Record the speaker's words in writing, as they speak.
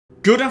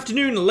Good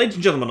afternoon, ladies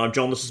and gentlemen, I'm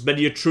John, this is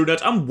Media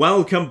TrueNet, and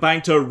welcome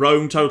back to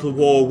Rome Total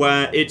War,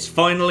 where it's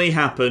finally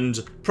happened.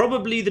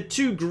 Probably the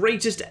two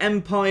greatest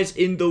empires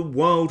in the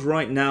world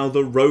right now,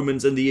 the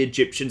Romans and the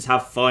Egyptians,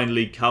 have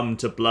finally come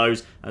to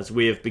blows, as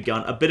we have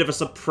begun a bit of a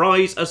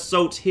surprise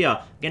assault here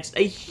against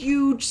a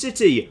huge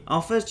city.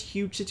 Our first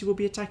huge city we'll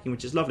be attacking,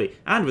 which is lovely,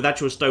 and with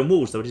actual stone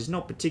walls, though it is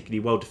not particularly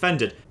well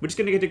defended. We're just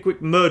going to get a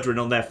quick murdering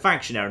on their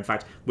factionaire, in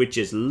fact, which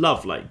is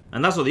lovely.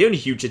 And that's not the only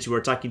huge city we're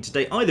attacking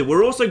today either,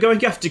 we're also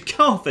going after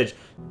Carthage.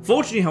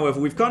 Fortunately, however,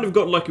 we've kind of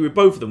got lucky with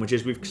both of them, which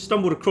is we've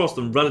stumbled across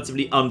them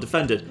relatively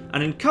undefended.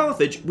 And in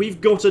Carthage, we've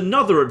got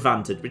another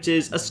advantage, which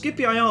is a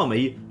Scipii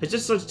army has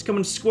just decided to come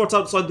and squat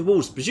outside the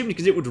walls, presumably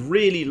because it would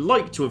really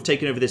like to have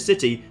taken over this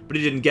city, but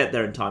it didn't get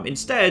there in time.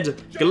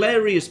 Instead,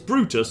 Galerius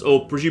Brutus,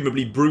 or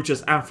presumably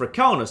Brutus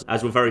Africanus,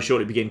 as we'll very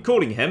shortly begin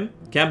calling him,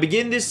 can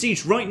begin this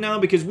siege right now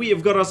because we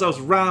have got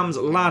ourselves rams,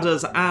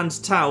 ladders,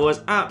 and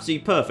towers.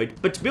 Absolutely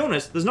perfect. But to be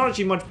honest, there's not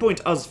actually much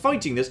point us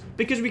fighting this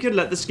because we can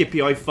let the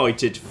Scipii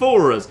fight it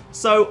for us.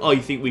 So I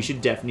think we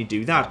should definitely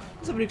do that.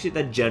 Let's have a look at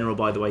their general,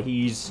 by the way.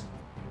 He's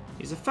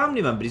a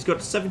family member. He's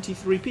got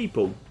 73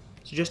 people,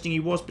 suggesting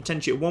he was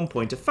potentially at one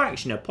point a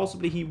factioner.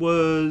 Possibly he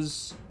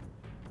was...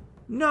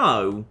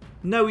 No,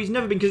 he's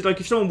never been, because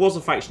like if someone was a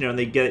factioner and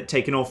they get it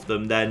taken off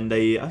them, then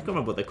they, I can't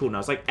remember what they're called now,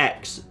 it's like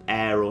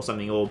ex-heir or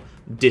something, or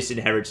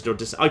disinherited, or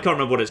I can't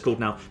remember what it's called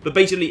now, but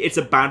basically it's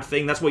a bad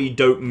thing. That's why you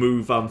don't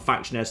move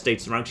faction heir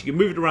status around, because you can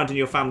move it around in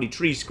your family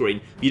tree screen,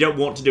 but you don't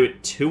want to do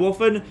it too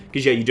often,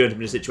 because yeah, you don't have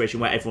in a situation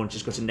where everyone's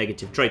just got a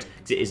negative trait,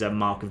 because it is a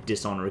mark of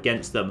dishonor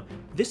against them.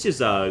 This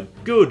is a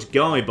good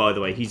guy, by the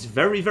way. He's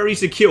very, very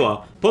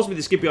secure. Possibly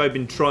the Scipii have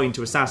been trying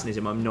to assassinate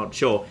him, I'm not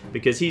sure,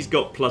 because he's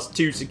got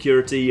 +2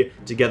 security,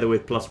 together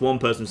with +1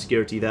 person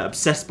security. They're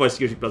obsessed by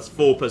security,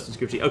 +4 person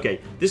security.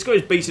 Okay, this guy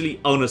is basically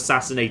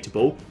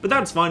unassassinatable, but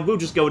that's fine. We'll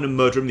just go in and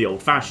murder him the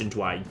old-fashioned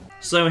way.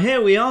 So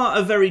here we are,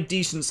 a very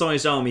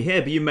decent-sized army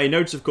here, but you may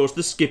notice, of course,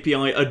 the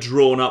Scipii are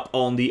drawn up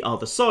on the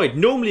other side.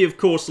 Normally, of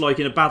course, like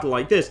in a battle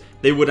like this,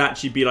 they would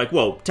actually be like,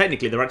 well,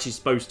 technically, they're actually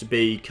supposed to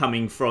be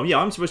coming from, yeah,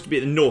 I'm supposed to be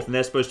at the north, and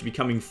they're supposed to be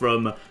coming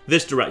from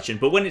this direction.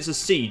 But when it's a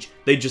siege,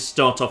 they just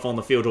start off on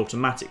the field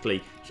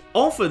automatically.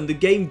 Often, the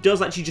game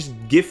does actually just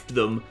gift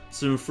them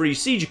some free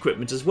siege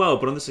equipment as well,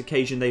 but on this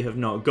occasion, they have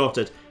not got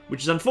it,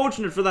 which is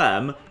unfortunate for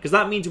them, because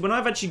that means when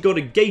I've actually got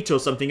a gate or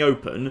something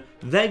open,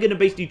 they're going to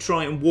basically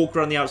try and walk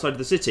around the outside of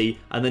the city,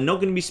 and they're not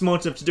going to be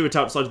smart enough to do it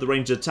outside of the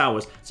range of the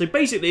towers. So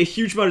basically, a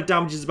huge amount of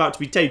damage is about to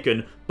be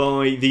taken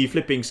by the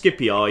flipping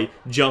Scipii,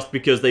 just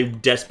because they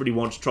desperately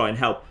want to try and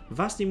help.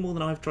 Vastly more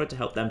than I've tried to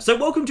help them. So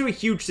welcome to a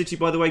huge city,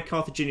 by the way,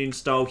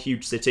 Carthaginian-style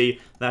huge city.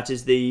 That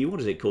is the, what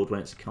is it called when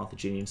it's a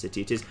Carthaginian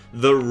city? It is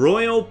the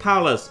Royal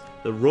Palace.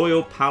 The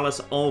Royal Palace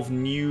of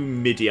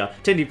Numidia.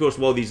 Technically, of course,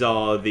 while these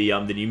are the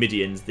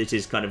Numidians, it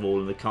is kind of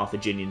all in the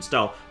Carthaginian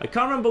style. I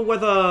can't remember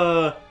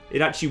whether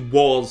it actually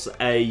was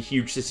a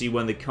huge city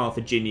when the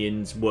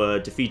Carthaginians were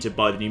defeated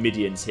by the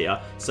Numidians here.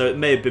 So it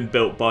may have been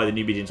built by the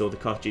Numidians or the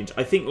Carthaginians.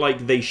 I think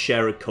like they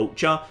share a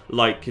culture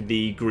like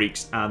the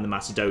Greeks and the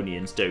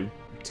Macedonians do.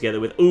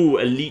 Together with, ooh,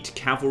 elite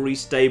cavalry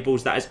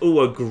stables. That is,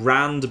 ooh, a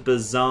grand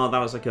bazaar.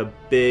 That is like a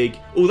big...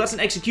 Ooh, that's an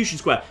execution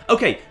square.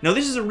 Okay, now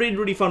this is a really,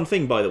 really fun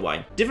thing, by the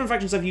way. Different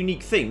factions have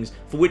unique things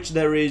for which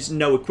there is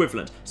no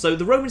equivalent. So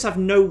the Romans have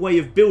no way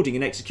of building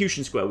an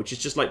execution square, which is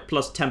just like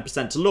plus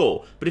 10% to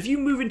law. But if you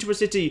move into a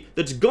city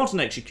that's got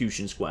an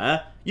execution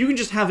square, you can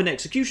just have an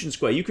execution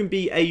square. You can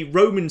be a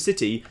Roman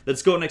city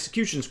that's got an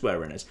execution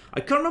square in it. I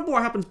can't remember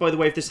what happens, by the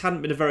way, if this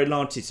hadn't been a very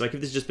large city. So like if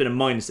this had just been a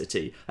minor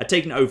city, I'd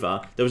taken it over,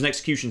 there was an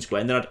execution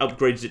square, and then I'd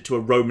upgraded it to a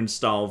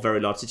Roman-style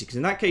very large city. Because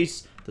in that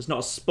case, there's not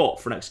a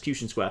spot for an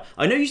execution square.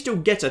 I know you still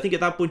get it. I think at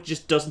that point it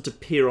just doesn't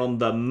appear on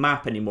the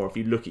map anymore if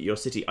you look at your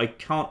city. I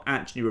can't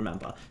actually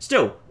remember.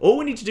 Still, all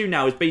we need to do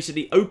now is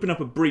basically open up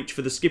a breach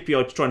for the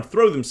Scipii to try and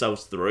throw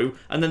themselves through,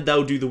 and then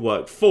they'll do the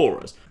work for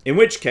us. In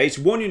which case,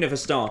 one unit of a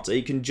starter,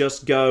 you can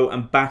just go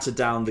and batter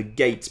down the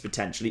gates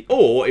potentially.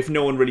 Or, if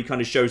no one really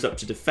kind of shows up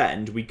to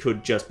defend, we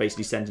could just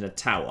basically send in a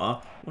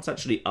tower. What's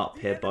actually up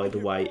here, by the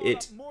way?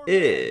 It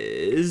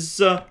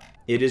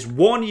is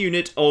one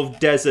unit of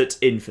desert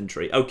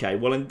infantry. Okay,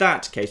 well in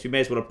that case, we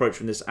may as well approach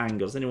from this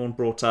angle. Has anyone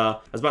brought, I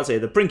was about to say,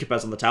 the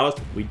principes on the towers?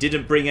 We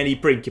didn't bring any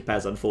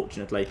principes,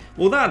 unfortunately.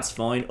 Well, that's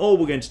fine. All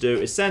we're going to do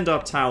is send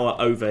our tower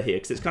over here,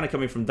 because it's kind of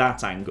coming from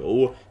that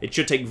angle. It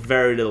should take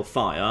very little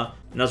fire,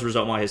 and as a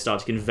result, my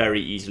Hastati can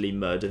very easily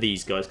murder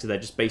these guys, because they're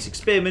just basic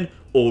spearmen,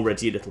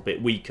 already a little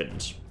bit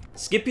weakened.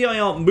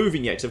 Scipii aren't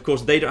moving yet, because of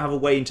course they don't have a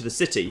way into the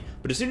city,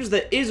 but as soon as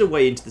there is a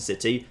way into the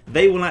city,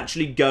 they will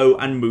actually go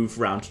and move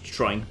around to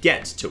try and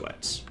get to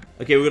it.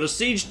 Okay, we've got a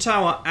siege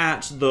tower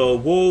at the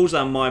walls,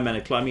 and my men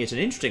are climbing it,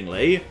 and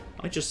interestingly,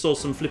 I just saw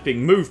some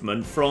flipping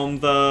movement from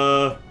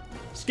the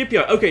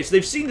Scipii. Okay, so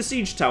they've seen the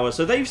siege tower,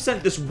 so they've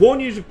sent this one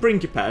unit of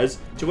principes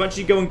to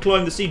actually go and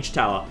climb the siege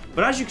tower.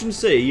 But as you can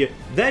see,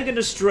 they're going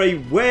to stray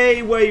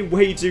way, way,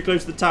 way too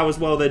close to the towers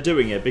while they're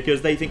doing it,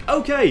 because they think,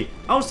 okay,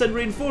 I'll send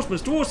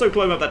reinforcements to also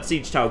climb up that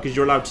siege tower, because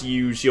you're allowed to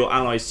use your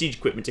allies' siege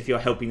equipment if you're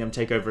helping them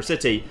take over a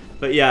city.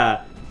 But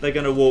yeah, they're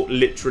going to walk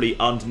literally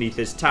underneath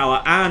this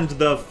tower, and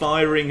the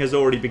firing has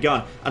already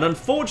begun. And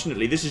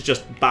unfortunately, this is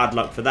just bad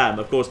luck for them.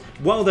 Of course,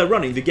 while they're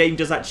running, the game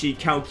does actually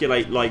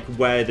calculate, like,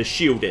 where the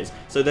shield is.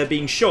 So they're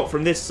being shot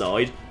from this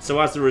side, so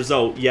as a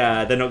result,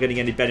 yeah, they're not getting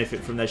any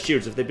benefit from their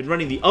shields. If they'd been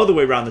running the other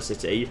way around the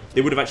city,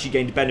 they would have actually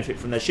gained benefit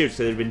from their shields,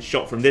 so they'd have been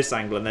shot from this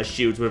angle, and their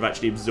shields would have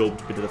actually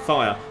absorbed a bit of the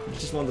fire, which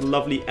is just one of the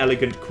lovely,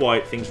 elegant,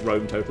 quiet things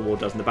Rome Total War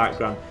does in the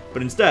background.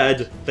 But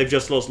instead, they've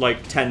just lost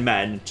like 10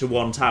 men to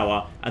one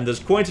tower, and there's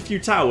quite a few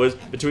towers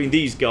between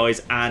these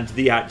guys and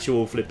the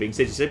actual flipping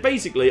city. So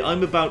basically,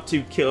 I'm about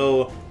to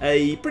kill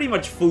a pretty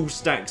much full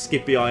stack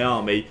Scipii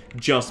army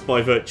just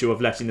by virtue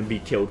of letting them be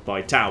killed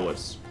by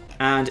towers.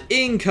 And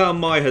in come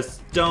my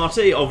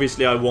Hastati.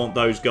 Obviously, I want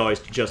those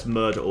guys to just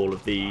murder all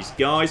of these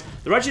guys.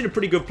 They're actually in a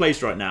pretty good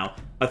place right now.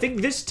 I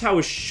think this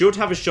tower should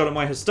have a shot at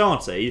my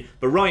Hastati,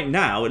 but right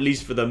now, at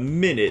least for the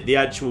minute, the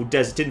actual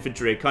desert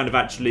infantry are kind of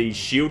actually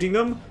shielding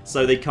them,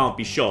 so they can't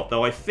be shot.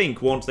 Though I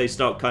think once they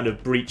start kind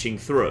of breaching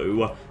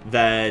through,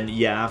 then,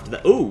 yeah, after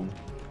that... Ooh!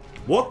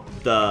 What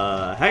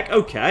the heck?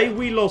 Okay,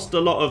 we lost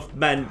a lot of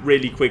men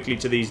really quickly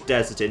to these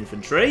desert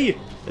infantry.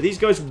 Are these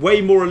guys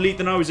way more elite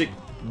than I was...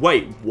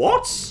 Wait,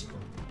 what?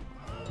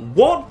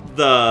 What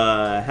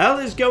the hell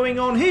is going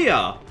on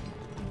here?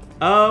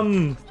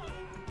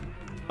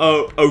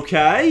 Oh,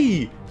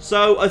 okay.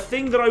 So, a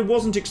thing that I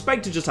wasn't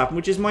expecting just happened,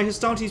 which is my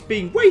Hastati's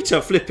being... Wait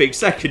a flipping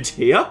second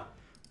here.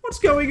 What's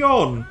going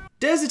on?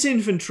 Desert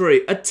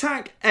Infantry,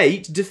 attack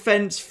 8,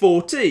 defense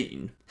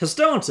 14.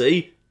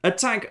 Hastati,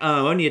 attack...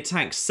 Oh, only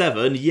attack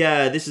 7.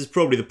 Yeah, this is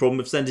probably the problem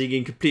of sending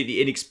in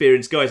completely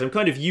inexperienced guys. I'm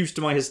kind of used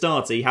to my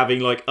Hastati having,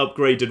 like,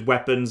 upgraded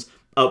weapons,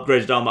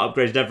 upgraded armor,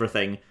 upgraded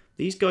everything.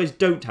 These guys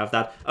don't have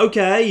that.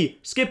 Okay,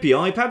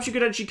 Scipii, perhaps you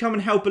could actually come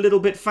and help a little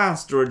bit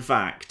faster, in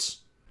fact.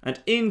 And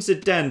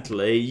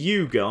incidentally,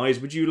 you guys,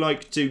 would you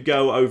like to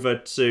go over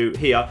to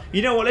here?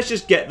 You know what, let's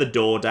just get the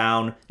door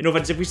down. In all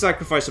fairness, if we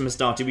sacrifice some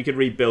Hastati, we can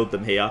rebuild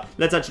them here.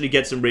 Let's actually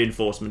get some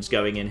reinforcements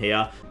going in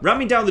here.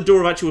 Ramming down the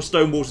door of actual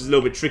stone walls is a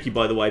little bit tricky,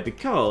 by the way,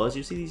 because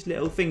you see these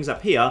little things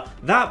up here?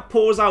 That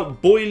pours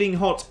out boiling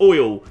hot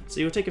oil,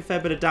 so you'll take a fair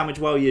bit of damage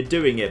while you're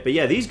doing it. But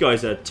yeah, these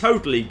guys are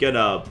totally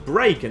gonna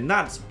break, and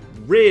that's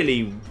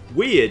really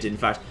weird, in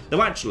fact.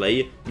 Though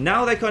actually,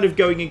 now they're kind of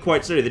going in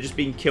quite slowly. They're just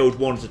being killed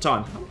one at a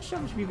time. How much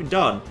damage have you even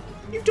done?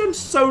 You've done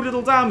so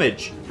little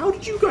damage. How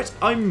did you guys...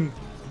 I'm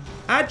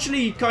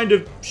actually kind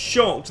of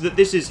shocked that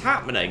this is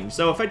happening.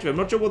 So effectively, I'm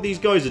not sure what these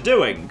guys are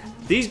doing.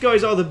 These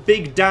guys are the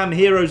big damn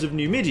heroes of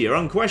Numidia,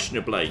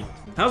 unquestionably.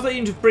 How's that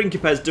unit of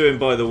Principes doing,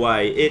 by the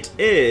way? It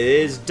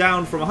is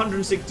down from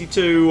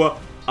 162...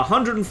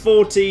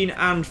 114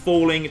 and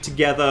falling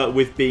together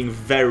with being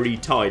very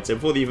tired. So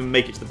before they even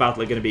make it to the battle,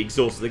 they're going to be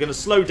exhausted. They're going to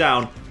slow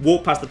down,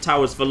 walk past the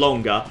towers for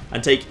longer,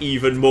 and take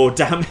even more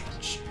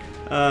damage.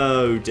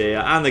 Oh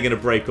dear. And they're going to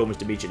break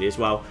almost immediately as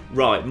well.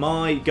 Right,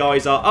 my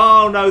guys are...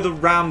 Oh no, the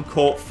ram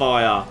caught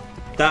fire.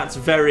 That's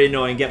very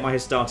annoying. Get my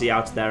Hastati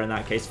out of there in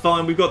that case.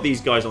 Fine, we've got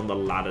these guys on the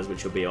ladders,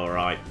 which will be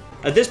alright.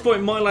 At this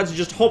point, my lads are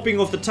just hopping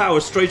off the tower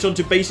straight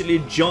onto basically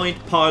a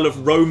giant pile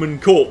of Roman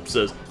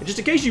corpses. And just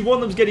in case you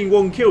want them's getting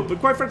one killed, but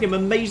quite frankly, I'm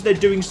amazed they're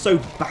doing so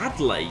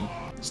badly.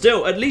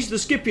 Still, at least the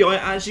Scipii are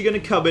actually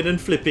going to come in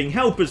and flipping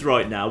help us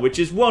right now, which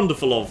is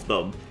wonderful of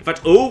them. In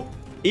fact, oh,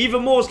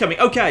 even more's coming.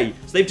 Okay,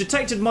 so they've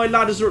detected my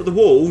ladders are at the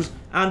walls,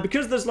 and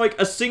because there's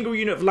like a single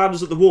unit of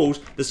ladders at the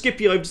walls, the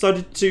Scipii have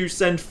decided to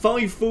send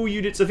 5 full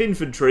units of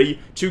infantry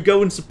to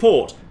go and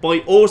support by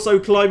also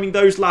climbing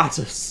those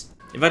ladders.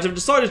 In fact, I've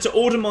decided to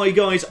order my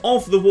guys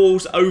off the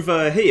walls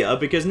over here,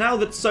 because now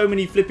that so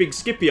many flipping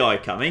Scipii are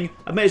coming,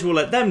 I may as well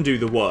let them do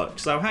the work.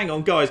 So hang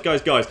on, guys.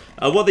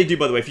 What they do,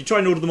 by the way, if you try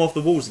and order them off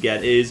the walls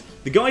again, is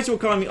the guys who are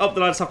climbing up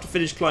the ladders have to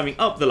finish climbing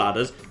up the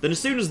ladders. Then as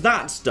soon as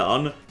that's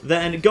done,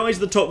 then guys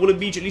at the top will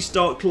immediately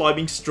start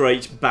climbing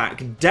straight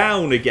back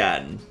down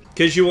again.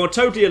 Because you are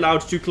totally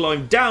allowed to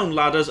climb down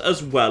ladders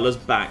as well as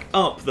back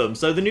up them.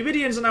 So the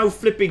Numidians are now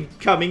flipping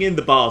coming in,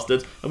 the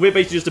bastards, and we're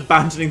basically just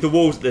abandoning the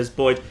walls at this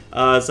point.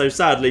 So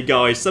sadly,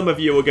 guys, some of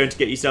you are going to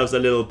get yourselves a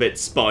little bit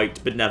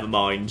spiked, but never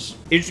mind.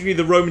 Interestingly,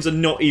 the Romans are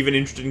not even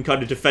interested in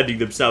kind of defending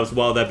themselves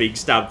while they're being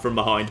stabbed from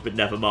behind, but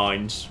never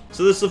mind.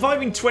 So the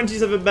surviving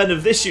 27 men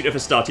of this unit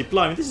have started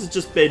climbing. This has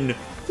just been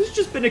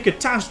a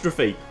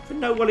catastrophe for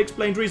no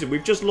well-explained reason.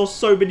 We've just lost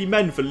so many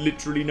men for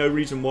literally no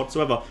reason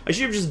whatsoever. I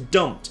should have just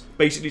dumped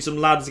basically some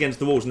ladders against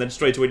the walls and then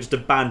straight away just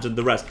abandoned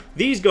the rest.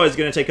 These guys are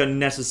going to take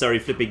unnecessary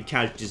flipping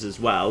casualties as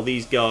well.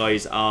 These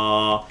guys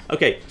are...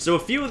 Okay, so a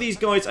few of these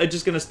guys are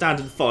just going to stand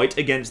and fight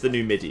against the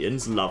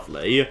Numidians.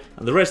 Lovely.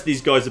 And the rest of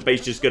these guys are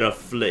basically just going to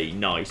flee.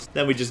 Nice.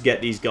 Then we just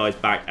get these guys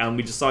back and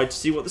we decide to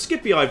see what the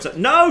Scipii have said.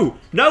 No!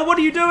 No, what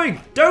are you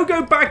doing? Don't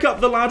go back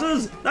up the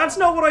ladders! That's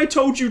not what I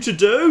told you to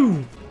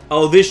do!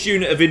 Oh, this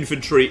unit of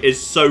infantry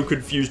is so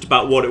confused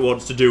about what it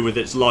wants to do with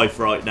its life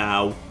right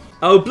now.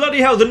 Oh, bloody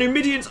hell, the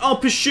Numidians are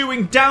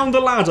pursuing down the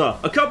ladder.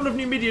 A couple of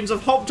Numidians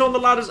have hopped on the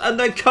ladders and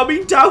they're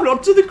coming down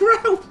onto the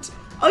ground.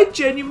 I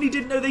genuinely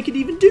didn't know they could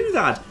even do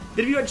that.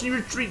 That if you actually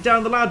retreat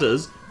down the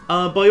ladders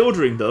by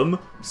ordering them,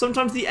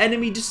 sometimes the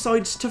enemy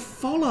decides to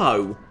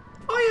follow.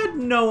 I had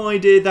no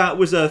idea that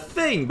was a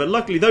thing, but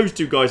luckily those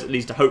two guys at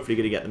least are hopefully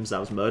going to get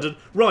themselves murdered.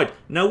 Right,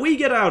 now we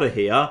get out of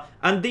here,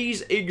 and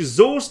these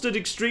exhausted,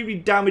 extremely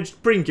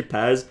damaged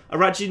principes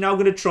are actually now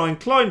going to try and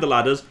climb the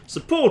ladders,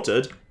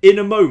 supported, in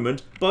a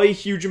moment, by a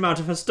huge amount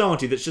of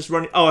Hastati that's just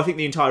running... Oh, I think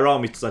the entire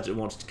army decided it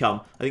wanted to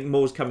come. I think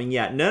more's coming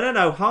yet.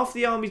 No, half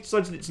the army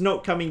decided it's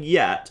not coming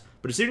yet,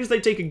 but as soon as they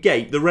take a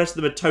gate, the rest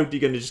of them are totally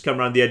going to just come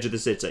around the edge of the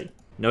city.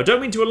 Now, I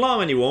don't mean to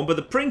alarm anyone, but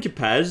the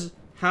principes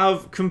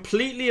have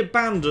completely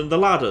abandoned the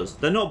ladders.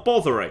 They're not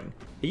bothering.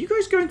 Are you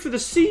guys going for the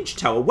siege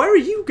tower? Where are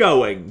you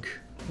going?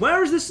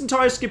 Where is this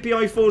entire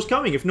Scipii force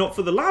coming, if not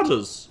for the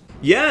ladders?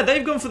 Yeah,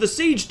 they've gone for the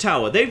siege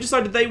tower. They've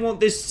decided they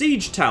want this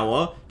siege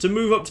tower to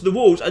move up to the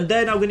walls, and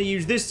they're now going to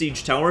use this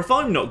siege tower if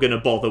I'm not going to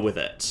bother with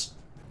it.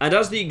 And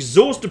as the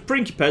exhausted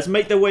principes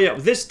make their way up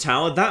this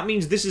tower, that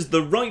means this is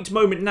the right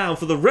moment now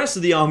for the rest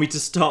of the army to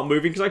start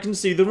moving, because I can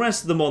see the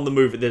rest of them on the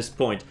move at this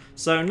point.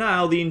 So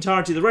now the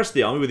entirety of the rest of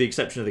the army, with the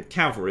exception of the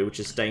cavalry, which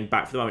is staying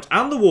back for the moment,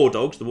 and the war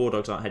dogs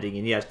aren't heading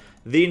in yet,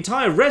 the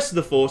entire rest of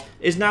the force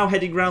is now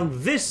heading round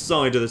this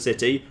side of the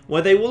city,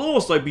 where they will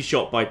also be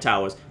shot by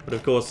towers. But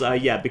of course,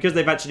 yeah, because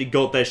they've actually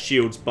got their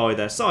shields by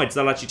their sides,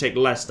 they'll actually take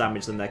less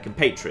damage than their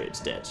compatriots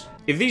did.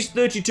 If these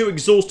 32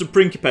 exhausted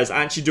principes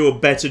actually do a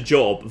better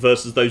job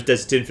versus those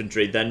desert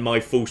infantry than my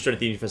full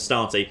strength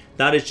Hastati,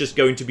 that is just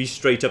going to be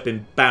straight up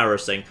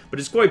embarrassing. But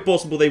it's quite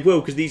possible they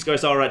will, because these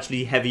guys are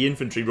actually heavy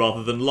infantry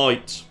rather than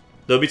light.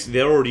 Though obviously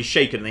they're already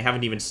shaken and they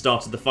haven't even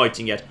started the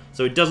fighting yet,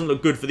 so it doesn't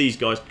look good for these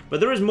guys. But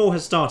there is more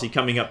Hastati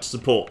coming up to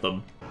support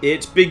them.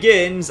 It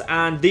begins,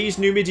 and these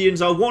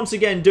Numidians are once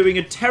again doing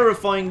a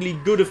terrifyingly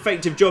good,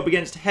 effective job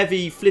against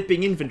heavy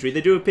flipping infantry.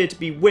 They do appear to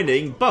be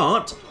winning,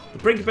 but the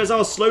principes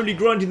are slowly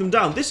grinding them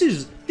down.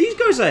 These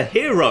guys are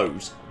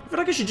heroes. I feel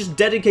like I should just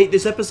dedicate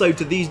this episode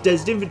to these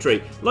desert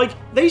infantry. Like,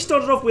 they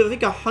started off with, I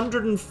think,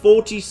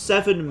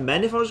 147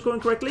 men, if I was going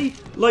correctly.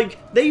 Like,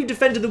 they've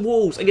defended the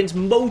walls against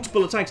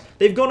multiple attacks.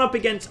 They've gone up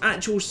against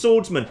actual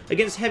swordsmen,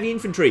 against heavy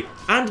infantry,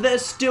 and they're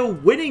still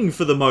winning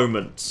for the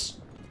moment.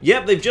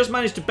 Yep, they've just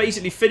managed to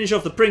basically finish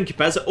off the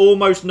principes at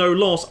almost no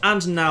loss,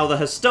 and now the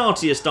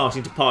Hastati are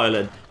starting to pile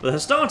in. But the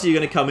Hastati are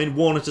going to come in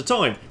one at a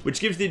time, which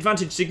gives the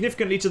advantage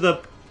significantly to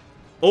the...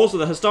 Also,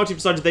 the Hastati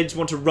decided they just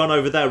want to run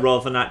over there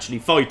rather than actually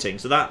fighting,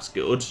 so that's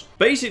good.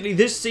 Basically,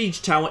 this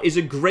siege tower is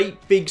a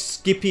great big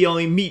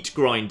Scipii meat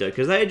grinder,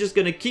 because they're just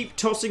going to keep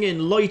tossing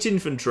in light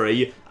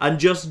infantry and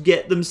just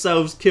get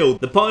themselves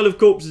killed. The pile of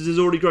corpses is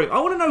already growing.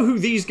 I want to know who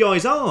these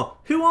guys are.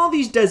 Who are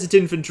these desert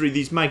infantry,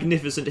 these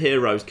magnificent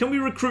heroes? Can we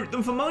recruit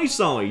them for my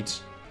side?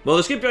 Well,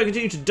 the Scipii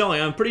continue to die.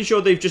 I'm pretty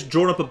sure they've just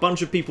drawn up a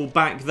bunch of people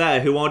back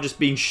there who are just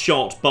being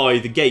shot by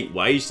the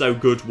gateway, so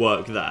good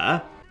work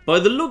there. By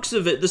the looks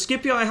of it, the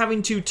Scipii are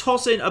having to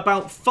toss in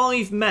about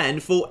 5 men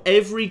for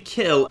every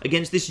kill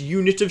against this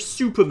unit of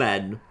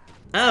supermen.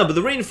 Ah, but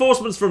the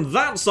reinforcements from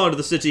that side of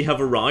the city have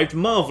arrived.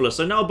 Marvellous.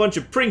 So now a bunch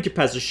of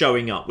principes are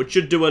showing up, which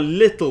should do a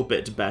little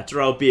bit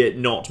better, albeit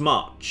not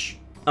much.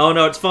 Oh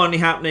no, it's finally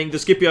happening. The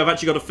Scipii have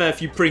actually got a fair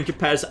few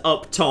principes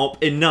up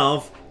top,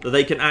 enough that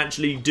they can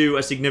actually do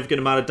a significant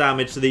amount of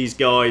damage to these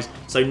guys.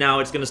 So now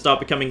it's going to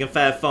start becoming a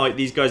fair fight.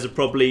 These guys are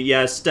probably,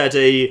 yeah,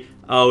 steady.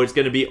 Oh, it's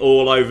going to be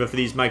all over for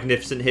these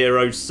magnificent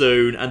heroes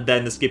soon, and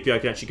then the Scipii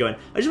can actually go in.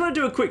 I just want to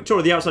do a quick tour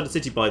of the outside of the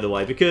city, by the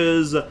way,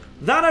 because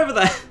that over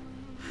there,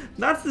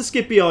 that's the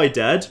Scipii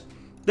dead.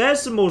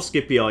 There's some more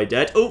Scipii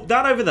dead. Oh,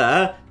 that over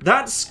there,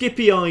 that's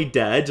Scipii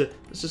dead.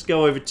 Let's just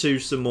go over to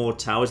some more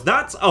towers.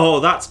 That's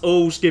all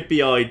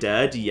Scipii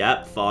dead.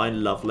 Yep,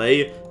 fine,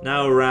 lovely.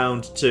 Now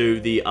around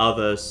to the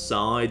other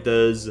side.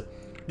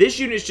 This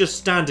unit's just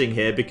standing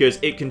here because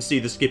it can see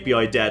the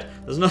Scipii dead.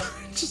 There's no...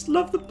 I just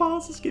love the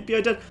parts of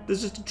Scipii dead.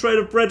 There's just a trail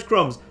of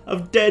breadcrumbs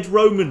of dead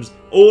Romans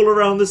all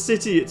around the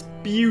city. It's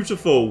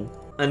beautiful.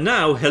 And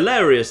now,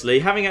 hilariously,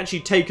 having actually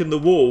taken the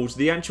walls,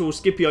 the actual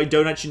Scipii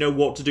don't actually know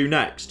what to do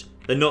next.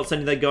 They're not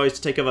sending their guys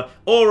to take over.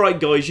 Alright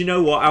guys, you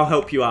know what? I'll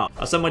help you out.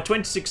 I'll send my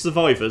 26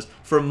 survivors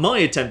from my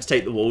attempt to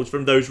take the walls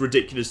from those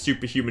ridiculous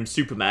superhuman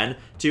supermen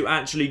to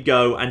actually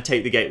go and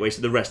take the gateway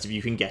so the rest of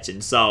you can get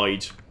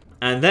inside.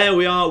 And there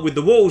we are, with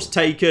the walls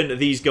taken,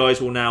 these guys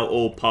will now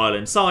all pile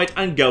inside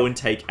and go and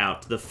take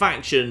out the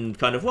faction,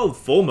 kind of, well,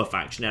 former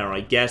faction era,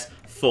 I guess,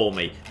 for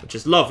me, which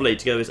is lovely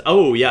to go with.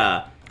 Oh,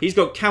 yeah. He's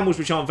got camels,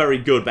 which aren't very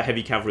good, but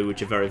heavy cavalry,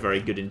 which are very,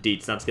 very good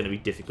indeed, so that's going to be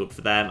difficult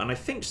for them. And I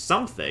think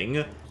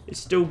something is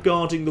still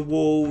guarding the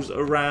walls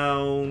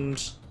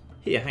around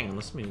here. Hang on,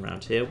 let's move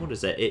around here. What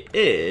is it? It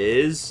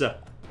is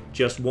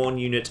just one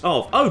unit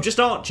of... Oh, just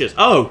archers.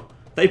 Oh,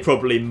 they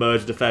probably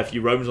murdered a fair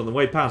few Romans on the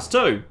way past,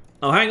 too.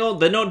 Oh, hang on,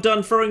 they're not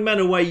done throwing men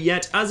away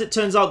yet. As it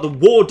turns out, the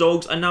war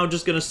dogs are now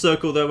just going to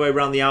circle their way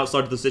around the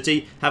outside of the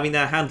city, having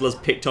their handlers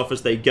picked off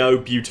as they go.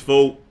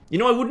 Beautiful. You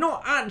know, I would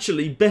not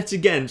actually bet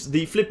against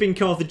the flipping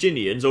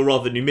Carthaginians, or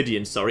rather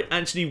Numidians, sorry,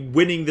 actually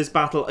winning this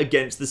battle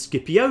against the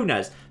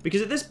Scipiones.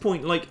 Because at this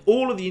point, like,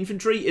 all of the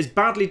infantry is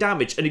badly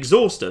damaged and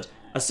exhausted.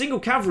 A single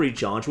cavalry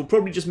charge will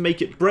probably just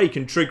make it break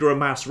and trigger a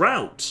mass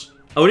rout.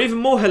 Oh, and even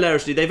more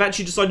hilariously, they've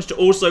actually decided to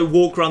also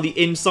walk around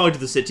the inside of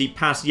the city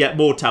past yet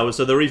more towers,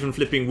 so they're even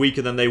flipping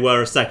weaker than they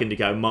were a second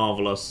ago.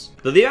 Marvellous.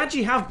 But they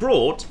actually have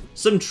brought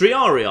some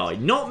Triarii.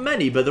 Not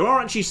many, but there are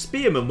actually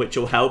spearmen which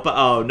will help, but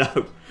oh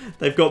no.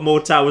 They've got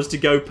more towers to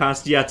go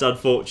past yet,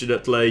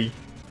 unfortunately.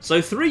 So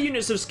 3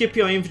 units of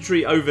Scipii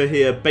infantry over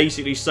here,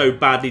 basically so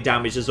badly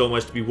damaged as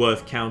almost to be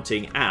worth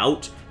counting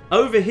out.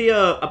 Over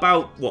here,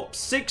 about, what,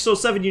 6 or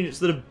 7 units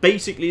that are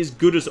basically as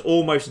good as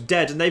almost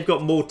dead, and they've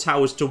got more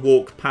towers to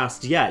walk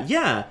past yet.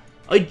 Yeah,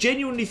 I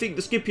genuinely think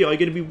the Scipii are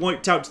going to be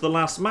wiped out to the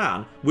last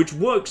man, which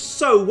works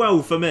so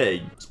well for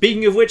me.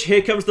 Speaking of which,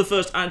 here comes the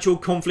first actual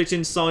conflict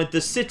inside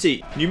the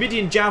city.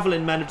 Numidian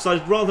javelin men have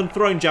decided rather than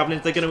throwing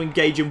javelins, they're going to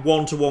engage in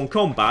one-to-one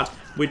combat,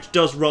 which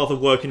does rather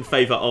work in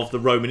favour of the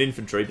Roman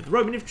infantry. But the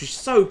Roman infantry is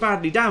so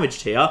badly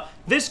damaged here,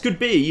 this could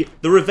be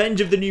the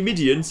revenge of the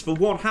Numidians for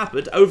what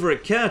happened over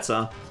at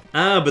Cirta.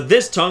 But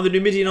this time the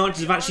Numidian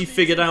archers have actually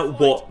figured out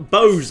what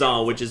bows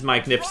are, which is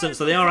magnificent,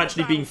 so they are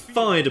actually being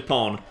fired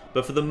upon.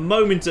 But for the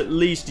moment at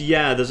least,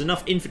 yeah, there's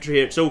enough infantry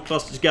here, it's all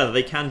clustered together,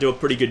 they can do a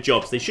pretty good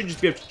job. So they should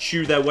just be able to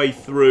chew their way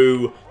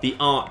through the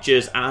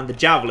archers and the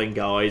javelin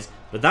guys.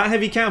 But that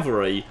heavy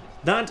cavalry,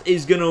 that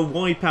is going to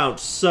wipe out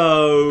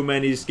so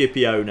many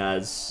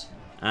Scipiones.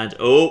 And,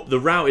 oh, the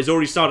rout has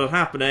already started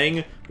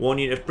happening. 1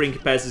 unit of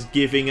Principes is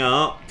giving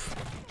up.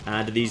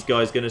 And are these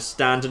guys going to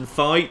stand and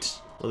fight?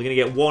 Well, they're going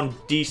to get 1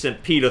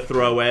 decent peeler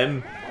throw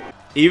in.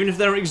 Even if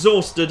they're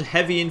exhausted,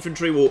 heavy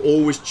infantry will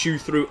always chew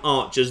through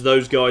archers.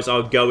 Those guys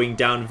are going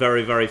down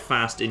very, very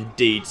fast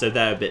indeed, so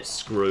they're a bit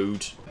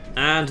screwed.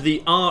 And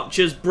the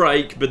archers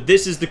break, but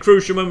this is the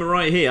crucial moment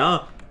right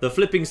here. The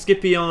flipping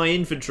Scipii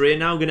infantry are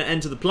now going to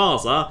enter the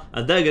plaza,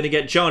 and they're going to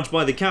get charged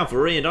by the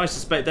cavalry, and I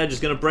suspect they're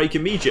just going to break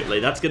immediately.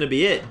 That's going to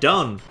be it.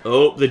 Done.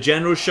 Oh, the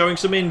general's showing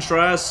some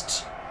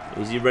interest.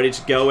 Is he ready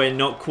to go in?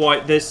 Not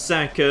quite this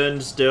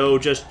second. Still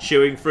just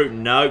chewing fruit.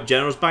 No,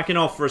 General's backing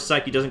off for a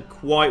sec. He doesn't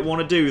quite want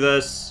to do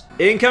this.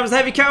 In comes the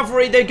heavy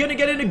cavalry. They're going to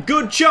get in a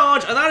good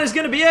charge, and that is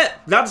going to be it.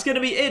 That's going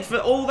to be it for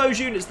all those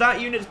units.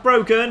 That unit's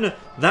broken.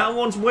 That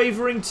one's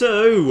wavering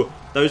too.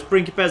 Those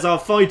Principes are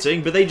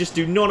fighting, but they just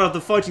do not have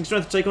the fighting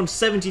strength to take on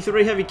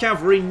 73 heavy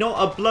cavalry.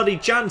 Not a bloody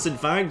chance, in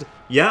fact.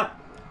 Yep.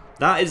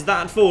 That is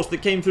that force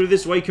that came through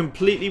this way,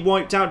 completely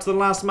wiped out to the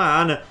last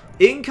man.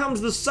 In comes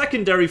the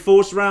secondary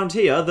force around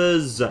here.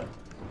 There's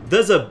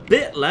a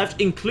bit left,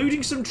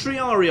 including some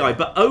Triarii,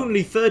 but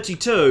only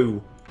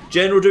 32.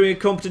 General doing a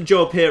competent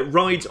job here,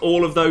 rides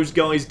all of those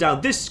guys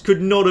down. This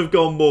could not have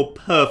gone more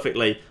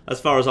perfectly,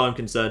 as far as I'm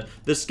concerned.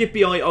 The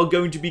Scipii are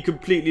going to be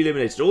completely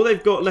eliminated. All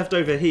they've got left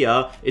over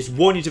here is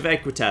 1 unit of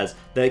Equites,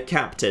 their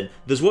captain.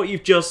 There's what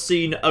you've just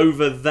seen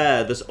over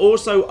there. There's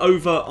also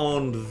over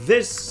on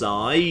this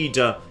side...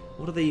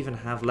 what do they even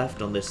have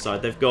left on this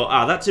side? They've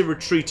got... that's a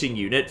retreating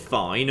unit.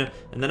 Fine.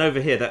 And then over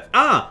here...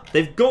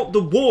 they've got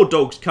the War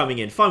Dogs coming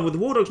in. Fine. Well, the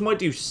War Dogs might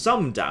do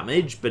some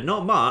damage, but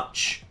not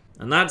much.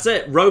 And that's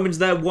it. Romans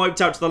there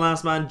wiped out to the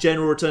last man.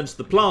 General returns to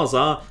the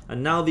plaza.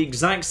 And now the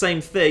exact same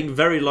thing,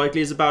 very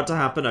likely, is about to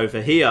happen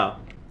over here.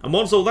 And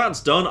once all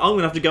that's done, I'm going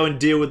to have to go and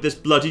deal with this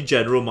bloody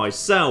general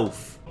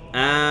myself.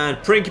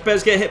 And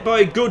Principes get hit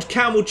by a good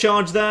camel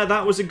charge there.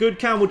 That was a good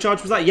camel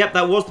charge. Was that? Yep,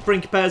 that was the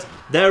Principes.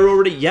 They're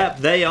already... yep,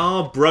 they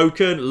are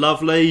broken.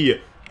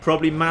 Lovely.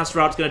 Probably mass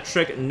rout's going to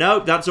trigger...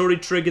 nope, that's already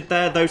triggered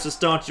there. Those are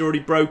started already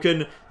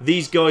broken.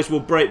 These guys will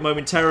break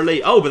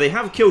momentarily. Oh, but they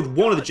have killed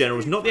one of the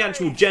generals. Not the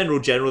actual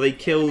general. They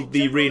killed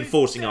the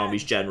reinforcing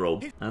army's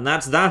general. And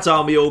that's that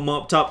army all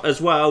mopped up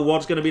as well.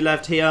 What's going to be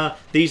left here?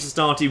 These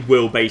Hastati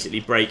will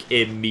basically break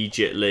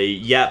immediately.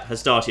 Yep,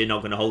 Hastati are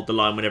not going to hold the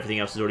line when everything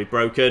else is already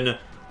broken.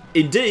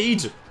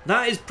 Indeed,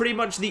 that is pretty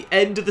much the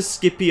end of the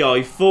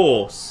Scipii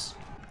force.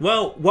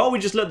 Well, while we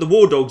just let the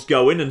War Dogs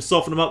go in and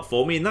soften them up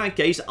for me, in that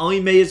case, I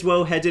may as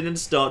well head in and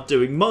start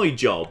doing my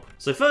job.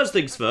 So first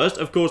things first,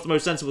 of course the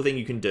most sensible thing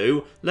you can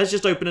do, let's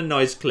just open a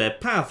nice clear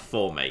path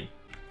for me.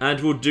 And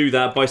we'll do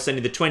that by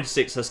sending the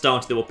 26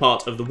 Hastati that were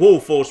part of the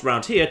wall force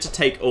around here to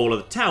take all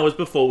of the towers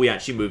before we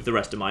actually move the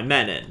rest of my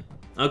men in.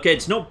 Okay,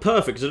 it's not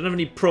perfect because I don't have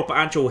any proper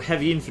actual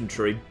heavy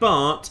infantry,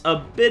 but a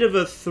bit of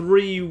a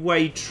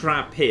 3-way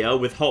trap here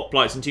with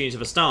hoplites and 2 units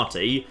of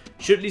Hastati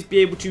should at least be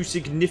able to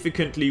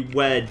significantly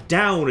wear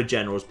down a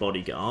general's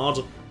bodyguard.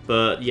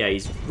 But yeah,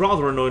 he's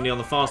rather annoyingly on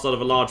the far side of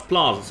a large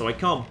plaza, so I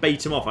can't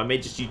bait him off. I may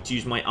just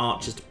use my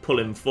archers to pull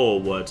him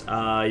forward.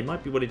 He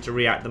might be willing to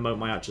react the moment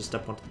my archers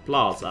step onto the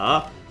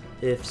plaza.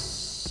 If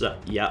so,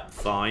 yep,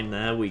 fine,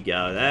 there we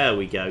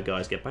go,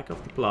 guys. Get back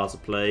off the plaza,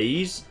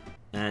 please.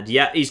 And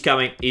yeah, he's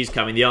coming.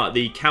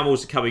 The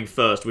camels are coming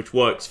first, which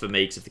works for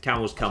me, because if the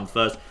camels come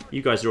first,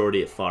 you guys are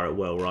already at fire at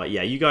will, right?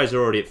 Yeah, you guys are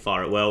already at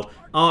fire at will.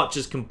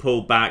 Archers can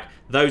pull back.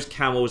 Those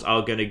camels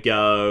are going to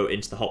go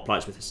into the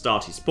hoplites with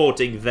Hastati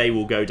supporting. They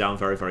will go down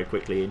very, very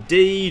quickly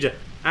indeed.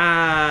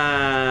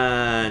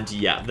 And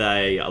yeah,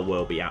 they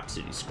will be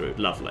absolutely screwed.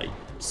 Lovely.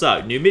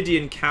 So,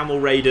 Numidian camel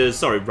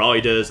riders are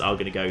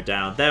going to go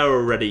down. They're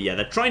already, yeah,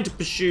 they're trying to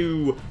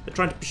pursue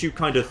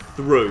kind of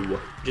through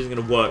which isn't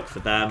going to work for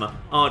them.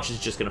 Archers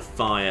just going to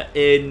fire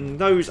in.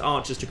 Those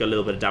archers took a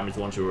little bit of damage,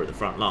 the ones who were at the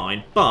front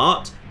line,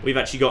 but we've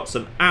actually got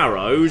some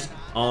arrows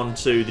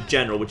onto the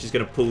general, which is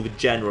going to pull the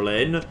general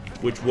in,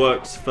 which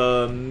works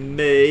for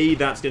me.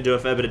 That's going to do a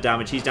fair bit of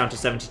damage. He's down to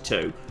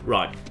 72.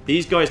 Right,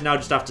 these guys now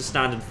just have to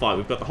stand and fight.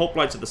 We've got the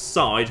hoplites at the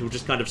side who will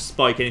just kind of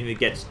spike anything that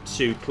gets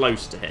too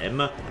close to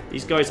him.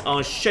 These guys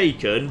are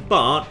shaken,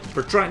 but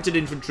protracted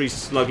infantry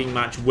slugging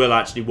match will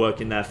actually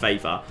work in their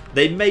favour.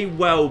 They may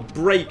well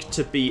break,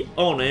 to be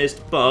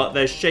honest, but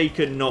they're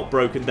shaken, not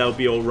broken. They'll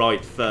be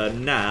alright for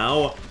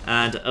now.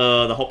 And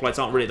the hoplites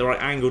aren't really at the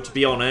right angle, to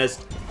be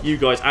honest. You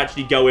guys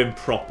actually go in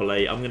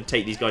properly. I'm going to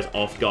take these guys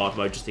off guard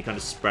mode just to kind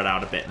of spread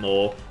out a bit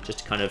more. Just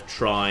to kind of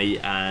try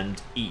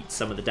and eat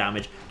some of the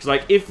damage. Because,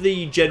 like, if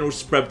the generals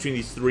spread between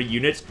these 3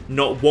 units,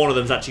 not one of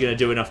them's actually going to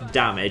do enough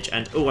damage.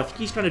 And, oh, I think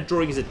he's kind of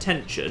drawing his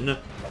attention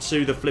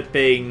to the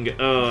flipping...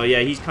 Oh, yeah,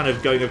 he's kind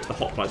of going over to the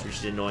hoplites, which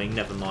is annoying.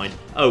 Never mind.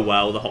 Oh,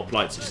 well, the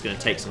hoplites are just going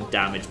to take some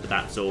damage, but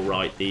that's all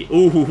right. The...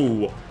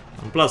 Ooh...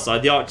 On the plus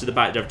side, the archers at the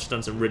back have just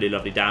done some really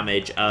lovely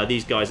damage.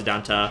 These guys are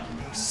down to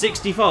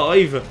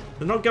 65.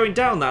 They're not going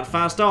down that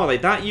fast, are they?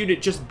 That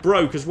unit just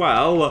broke as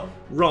well.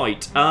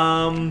 Right.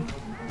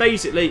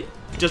 Basically,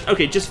 just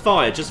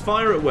fire. Just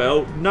fire at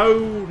will.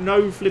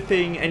 No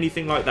flipping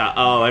anything like that.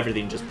 Oh,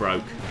 everything just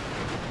broke.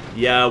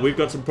 Yeah, we've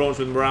got some problems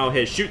with morale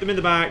here. Shoot them in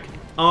the back.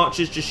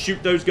 Archers, just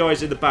shoot those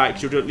guys in the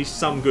back. You'll do at least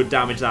some good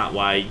damage that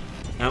way.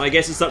 And I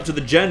guess it's up to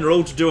the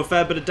general to do a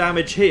fair bit of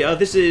damage here.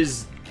 This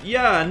is...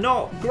 yeah,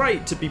 not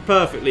great, to be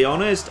perfectly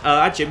honest.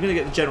 Actually, I'm going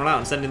to get the general out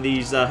and send in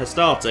these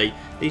Hastati.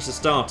 These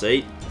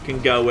Hastati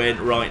can go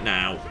in right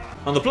now.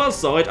 On the plus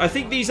side, I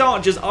think these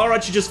archers are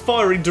actually just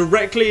firing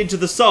directly into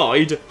the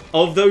side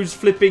of those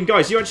flipping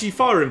guys. You're actually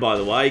firing, by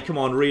the way. Come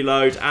on,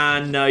 reload.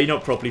 And no, you're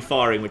not properly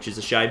firing, which is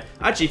a shame.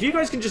 Actually, if you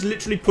guys can just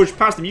literally push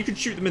past them, you can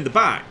shoot them in the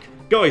back.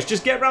 Guys,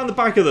 just get around the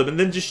back of them and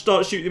then just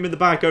start shooting them in the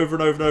back over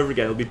and over and over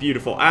again. It'll be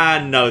beautiful.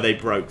 And no, they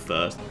broke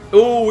first.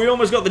 Oh, we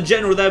almost got the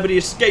general there, but he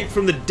escaped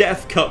from the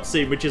death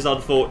cutscene, which is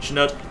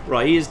unfortunate.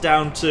 Right, he is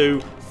down to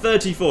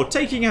 34.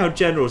 Taking out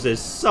generals is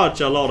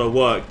such a lot of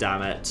work,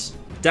 damn it.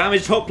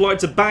 Damaged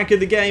hoplites are back in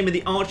the game, and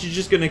the archer's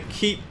just going to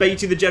keep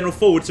baiting the general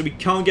forward so we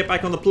can't get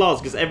back on the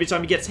plaza, because every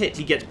time he gets hit,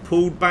 he gets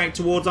pulled back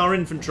towards our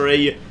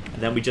infantry.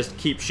 And then we just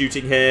keep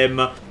shooting him.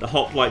 The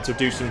hoplites will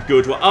do some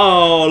good work.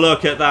 Oh,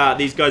 look at that.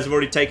 These guys have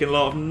already taken a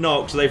lot of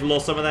knocks. So they've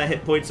lost some of their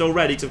hit points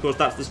already. Because, of course,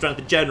 that's the strength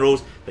of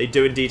generals. They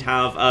do indeed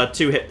have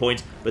 2 hit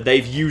points. But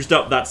they've used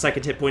up that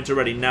 2nd hit point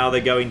already. Now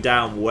they're going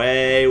down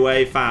way,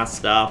 way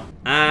faster.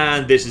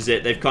 And this is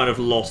it. They've kind of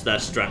lost their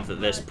strength at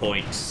this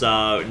point.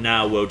 So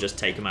now we'll just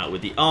take them out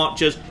with the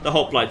archers. The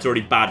hoplites are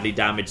already badly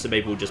damaged. So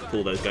maybe we'll just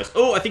pull those guys.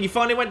 Oh, I think he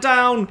finally went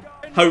down.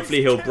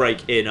 Hopefully he'll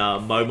break in a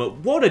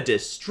moment. What a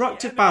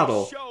destructive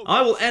battle.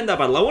 I will end that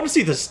battle. I want to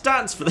see the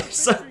stats for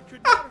this.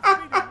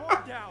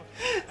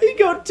 He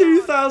got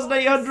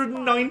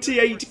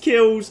 2,898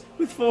 kills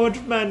with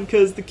 400 men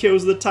because the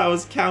kills of the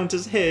towers count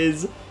as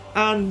his.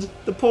 And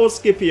the poor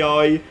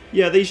Scipii,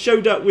 yeah, they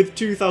showed up with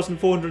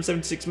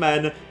 2,476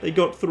 men. They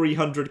got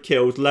 300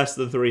 kills, less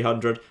than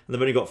 300. And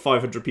they've only got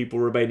 500 people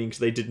remaining because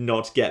they did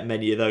not get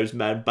many of those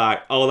men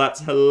back. Oh, that's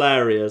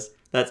hilarious.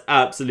 That's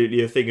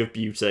absolutely a thing of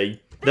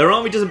beauty. Their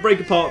army doesn't break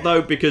apart,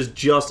 though, because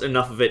just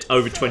enough of it,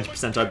 over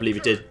 20% I believe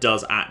it is,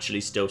 does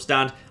actually still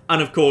stand. And,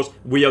 of course,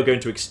 we are going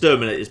to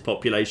exterminate this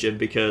population,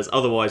 because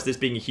otherwise, this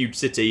being a huge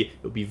city,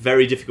 it would be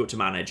very difficult to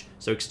manage.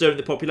 So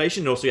exterminate the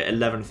population and also get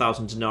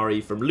 11,000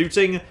 denarii from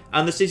looting,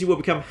 and the city will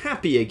become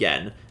happy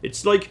again.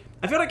 It's like,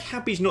 I feel like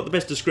happy's not the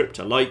best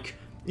descriptor. Like,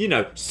 you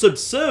know,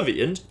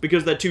 subservient,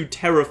 because they're too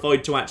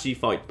terrified to actually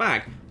fight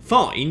back.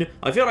 Fine.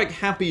 I feel like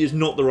happy is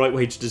not the right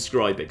way to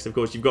describe it, because of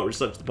course you've got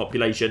such the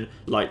population,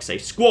 like say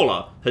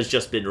squalor has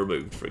just been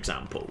removed, for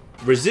example.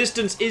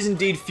 Resistance is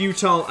indeed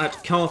futile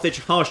at Carthage.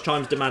 Harsh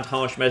times demand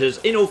harsh measures.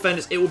 In all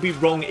fairness, it would be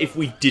wrong if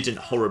we didn't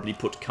horribly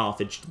put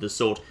Carthage to the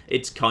sword.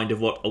 It's kind of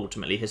what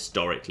ultimately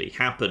historically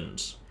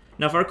happened.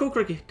 Now, if I recall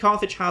correctly,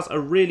 Carthage has a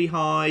really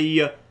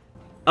high...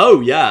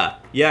 Oh, yeah.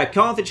 Yeah,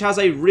 Carthage has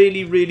a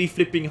really, really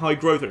flipping high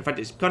growth rate. In fact,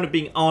 it's kind of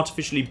being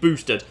artificially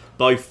boosted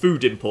by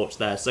food imports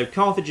there. So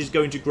Carthage is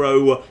going to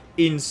grow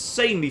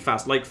insanely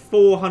fast, like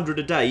 400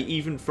 a day,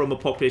 even from a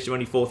population of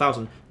only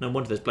 4,000. No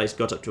wonder this place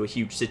got up to a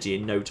huge city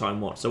in no time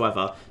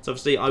whatsoever. So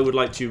obviously, I would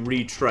like to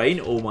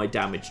retrain all my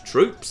damaged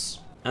troops.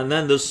 And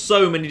then there's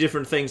so many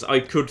different things I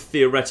could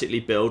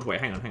theoretically build.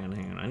 Wait, hang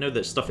on. I know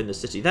there's stuff in the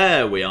city.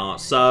 There we are.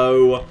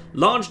 So,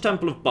 Large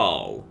Temple of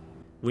Baal.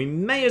 We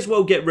may as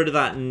well get rid of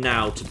that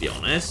now, to be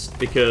honest,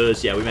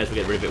 because, yeah, we may as well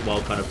get rid of it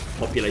while kind of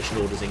population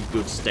order's in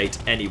good state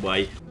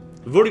anyway.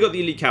 We've already got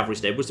the elite cavalry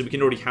stable, so we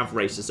can already have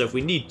races, so if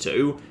we need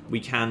to, we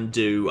can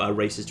do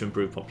races to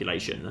improve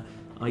population.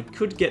 I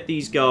could get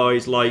these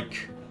guys,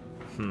 like,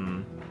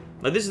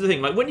 Like, this is the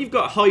thing, like, when you've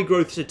got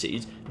high-growth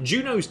cities,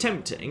 Juno's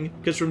tempting,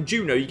 because from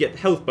Juno you get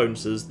health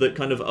bonuses that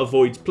kind of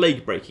avoids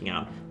plague breaking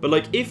out. But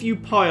like, if you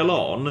pile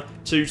on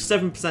to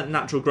 7%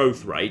 natural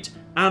growth rate,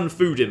 and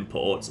food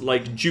imports,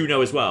 like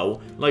Juno as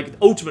well, like,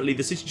 ultimately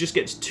the city just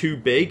gets too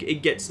big. It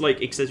gets,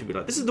 like, excessively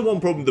large. This is the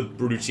one problem the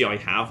Brutii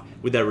have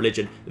with their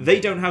religion. They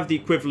don't have the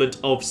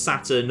equivalent of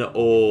Saturn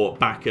or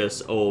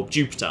Bacchus or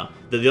Jupiter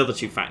that the other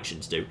two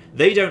factions do.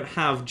 They don't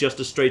have just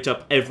a straight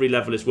up every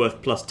level is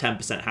worth plus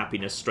 10%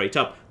 happiness straight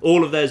up.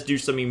 All of theirs do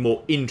something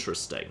more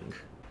interesting.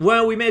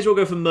 Well, we may as well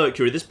go for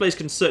Mercury. This place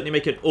can certainly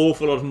make an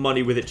awful lot of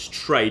money with its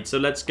trade, so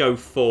let's go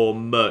for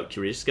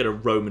Mercury. Just get a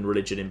Roman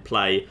religion in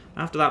play.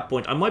 After that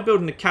point, I might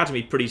build an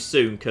academy pretty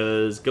soon,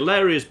 because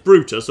Galerius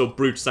Brutus, or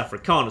Brutus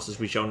Africanus as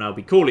we shall now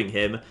be calling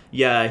him,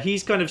 yeah,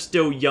 he's kind of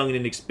still young and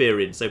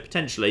inexperienced, so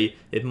potentially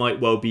it might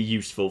well be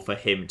useful for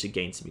him to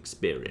gain some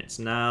experience.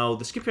 Now,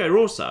 the Scipii are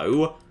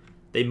also,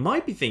 they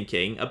might be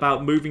thinking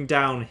about moving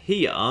down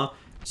here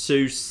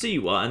to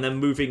Siwa and then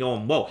moving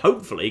on, well,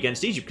 hopefully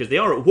against Egypt, because they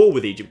are at war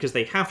with Egypt, because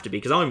they have to be,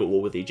 because I'm at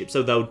war with Egypt,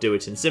 so they'll do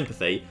it in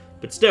sympathy.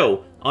 But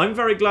still, I'm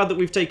very glad that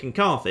we've taken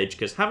Carthage,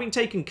 because having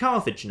taken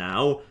Carthage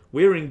now,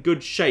 we're in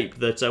good shape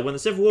that when the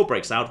Civil War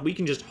breaks out, we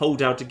can just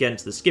hold out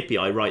against the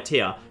Scipii right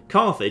here.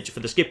 Carthage, for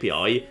the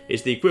Scipii,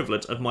 is the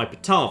equivalent of my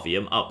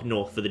Patavium up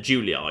north for the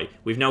Julii.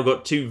 We've now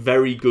got two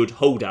very good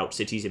holdout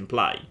cities in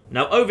play.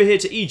 Now, over here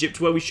to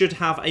Egypt, where we should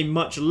have a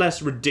much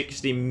less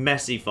ridiculously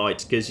messy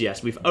fight, because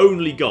yes, we've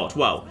only got,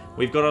 well,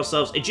 we've got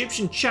ourselves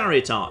Egyptian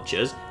chariot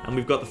archers, and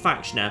we've got the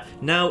factioner.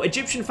 Now,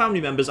 Egyptian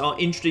family members are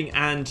interesting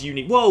and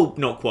unique. Well,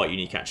 not quite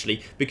unique,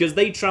 actually, because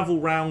they travel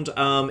around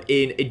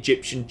in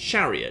Egyptian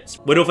chariots.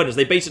 Well, in all fairness,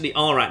 they basically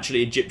are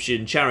actually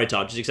Egyptian chariot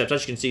archers, except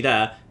as you can see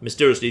there,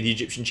 mysteriously, the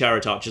Egyptian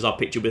chariot archers are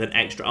pictured with an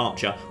extra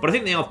archer, but I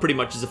think they are pretty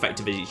much as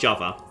effective as each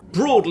other.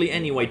 Broadly,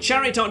 anyway,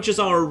 chariot archers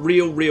are a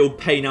real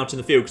pain out in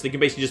the field, because they can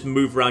basically just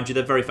move around you.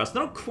 They're very fast.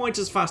 They're not quite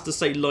as fast as,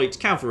 say, light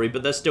cavalry,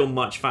 but they're still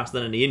much faster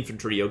than any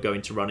infantry you're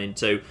going to run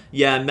into.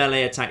 Yeah,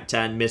 melee attack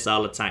 10,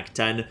 missile attack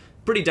 10.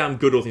 Pretty damn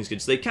good, all things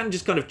considered. So they can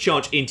just kind of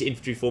charge into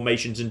infantry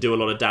formations and do a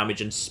lot of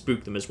damage and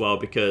spook them as well,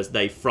 because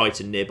they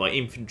frighten nearby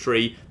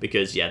infantry,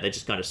 because, yeah, they're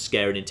just kind of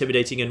scary and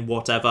intimidating and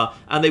whatever,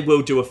 and they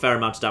will do a fair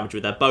amount of damage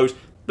with their bows.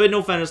 But in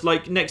all fairness,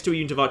 like, next to a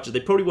unit of archers, they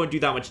probably won't do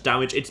that much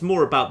damage. It's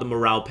more about the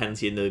morale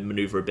penalty and the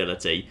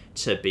maneuverability,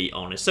 to be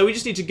honest. So we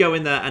just need to go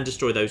in there and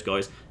destroy those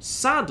guys.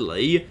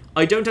 Sadly,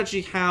 I don't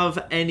actually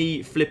have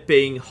any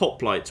flipping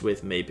hoplites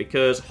with me,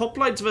 because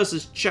hoplites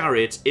versus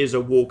chariots is a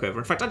walkover.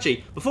 In fact,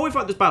 actually, before we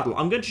fight this battle,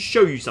 I'm going to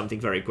show you something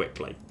very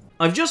quickly.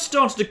 I've just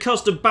started a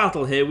custom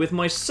battle here with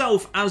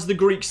myself as the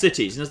Greek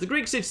cities. And as the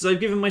Greek cities, I've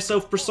given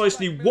myself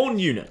precisely one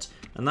unit.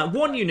 And that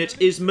one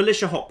unit is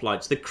militia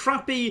hoplites, the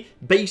crappy,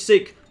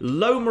 basic,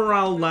 low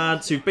morale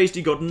lads who've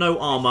basically got no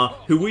armour,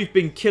 who we've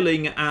been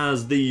killing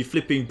as the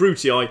flipping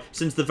Brutii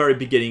since the very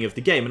beginning of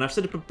the game. And I've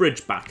set up a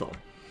bridge battle.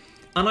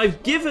 And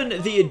I've given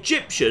the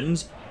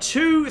Egyptians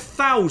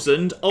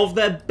 2,000 of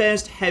their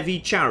best heavy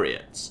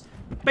chariots.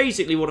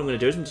 Basically what I'm going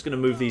to do is I'm just going to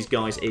move these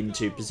guys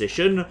into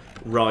position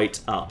right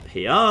up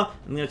here. I'm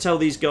going to tell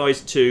these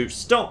guys to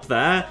stop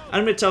there, and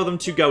I'm going to tell them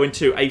to go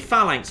into a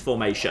phalanx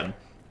formation.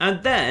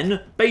 And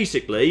then,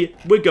 basically,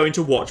 we're going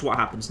to watch what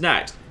happens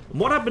next. And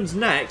what happens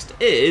next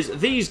is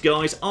these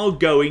guys are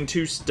going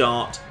to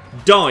start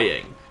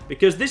dying.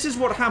 Because this is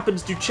what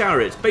happens to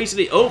chariots.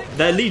 Basically, oh,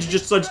 their leader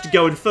just decided to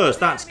go in first.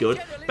 That's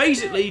good.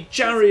 Basically,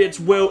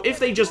 chariots will, if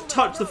they just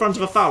touch the front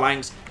of a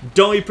phalanx,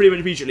 die pretty much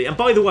immediately. And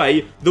by the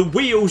way, the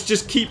wheels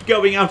just keep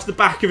going out of the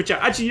back of a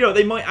chariot. Actually, you know what?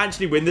 They might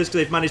actually win this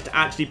because they've managed to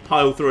actually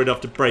pile through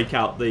enough to break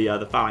out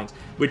the phalanx,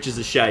 which is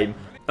a shame.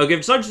 Okay,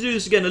 I've decided to do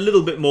this again a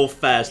little bit more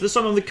fair. So this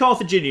time I'm the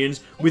Carthaginians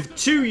with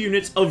 2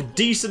 units of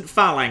decent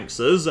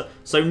phalanxes.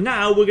 So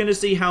now we're going to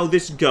see how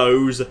this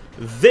goes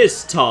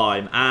this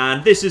time.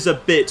 And this is a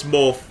bit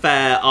more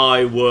fair,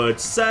 I would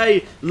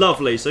say.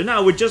 Lovely. So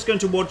now we're just going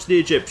to watch the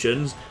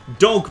Egyptians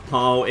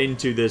dogpile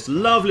into this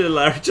lovely little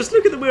area. Just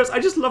look at the wheels. I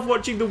just love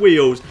watching the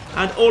wheels.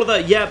 And all of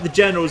that. Yep, the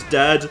general's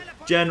dead.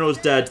 General's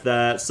dead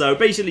there. So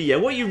basically, yeah,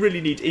 what you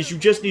really need is you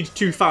just need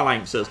 2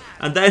 phalanxes.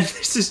 And then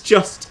this is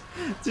just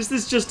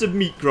a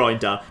meat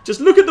grinder.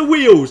 Just look at the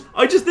wheels.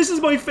 This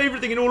is my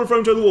favourite thing in all of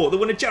Rome Total War, that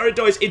when a chariot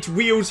dies, its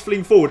wheels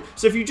fling forward.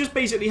 So if you just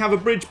basically have a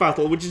bridge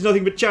battle, which is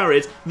nothing but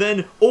chariots,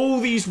 then all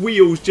these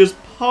wheels just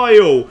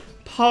pile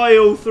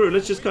through.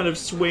 Let's just kind of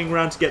swing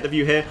around to get the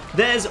view here.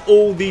 There's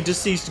all the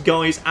deceased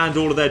guys and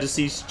all of their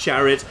deceased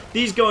chariots.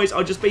 These guys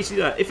are just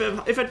basically there.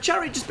 If a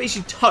chariot just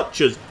basically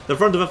touches the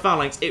front of a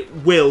phalanx, it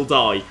will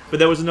die. But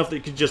there was enough that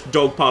it could just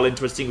dogpile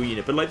into a single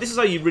unit. But like, this is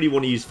how you really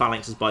want to use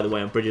phalanxes, by the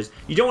way, on bridges.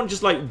 You don't want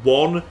just like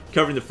one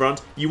covering the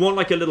front. You want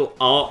like a little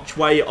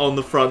archway on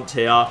the front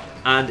here.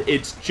 And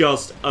it's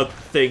just a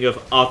thing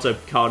of utter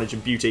carnage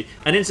and beauty.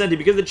 And incidentally,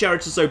 because the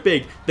chariots are so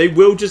big, they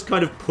will just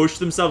kind of push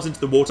themselves into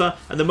the water.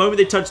 And the moment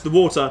they touch the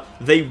water,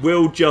 they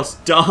will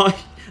just die.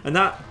 And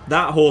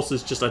that horse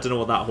is just, I don't know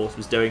what that horse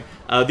was doing.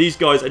 These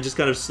guys are just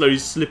kind of slowly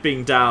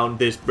slipping down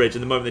this bridge,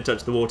 and the moment they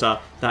touch the water,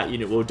 that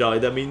unit will die.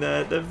 I mean,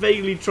 they're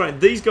vaguely trying.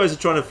 These guys are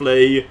trying to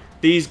flee.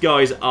 These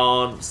guys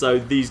aren't, so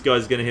these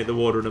guys are going to hit the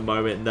water in a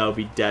moment, and they'll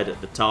be dead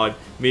at the time.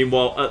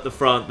 Meanwhile, at the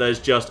front, there's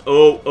just,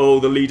 oh,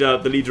 the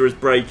leader is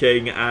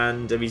breaking,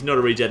 and if he's not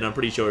already dead, and I'm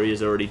pretty sure he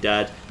is already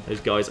dead,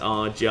 those guys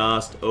are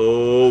just,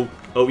 oh,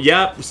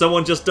 yeah,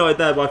 someone just died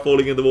there by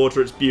falling in the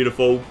water. It's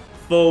beautiful.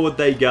 Forward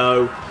they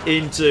go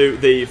into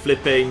the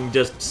flipping,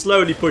 just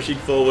slowly pushing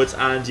forwards,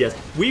 and yes,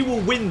 we will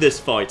win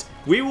this fight.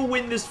 We will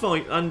win this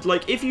fight, and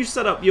like, if you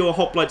set up your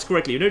hoplites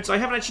correctly, you notice I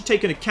haven't actually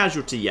taken a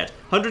casualty yet.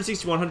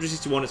 161,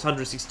 161, it's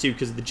 162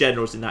 because of the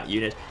generals in that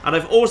unit, and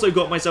I've also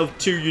got myself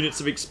 2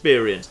 units of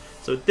experience.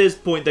 So at this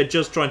point, they're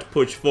just trying to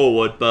push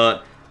forward,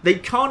 but they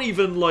can't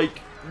even,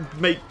 like,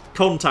 make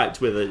contact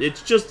with it.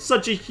 It's just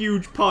such a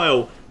huge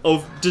pile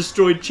of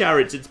destroyed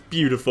chariots. It's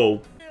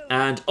beautiful.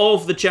 And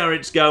off the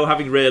chariots go,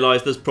 having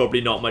realised there's probably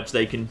not much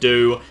they can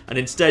do, and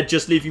instead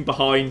just leaving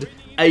behind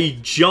a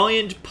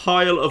giant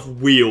pile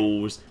of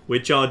wheels,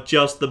 which are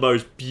just the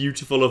most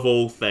beautiful of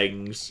all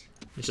things.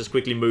 Let's just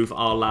quickly move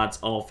our lads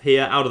off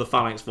here, out of the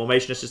phalanx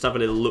formation. Let's just have a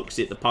little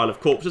look-see at the pile of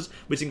corpses,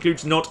 which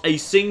includes not a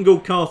single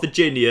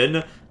Carthaginian.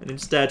 And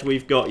instead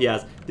we've got,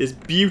 yes, this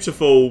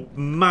beautiful,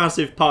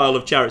 massive pile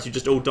of chariots who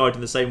just all died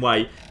in the same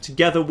way,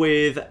 together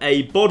with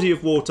a body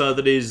of water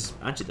that is,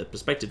 actually the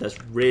perspective is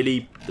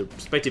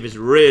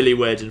really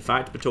weird, in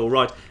fact, but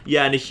alright.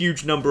 Yeah, and a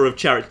huge number of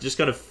chariots just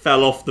kind of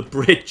fell off the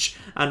bridge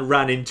and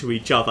ran into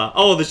each other.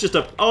 Oh, there's just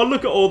oh,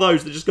 look at all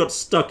those that just got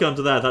stuck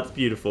under there. That's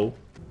beautiful.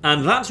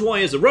 And that's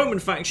why, as a Roman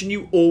faction,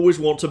 you always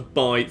want to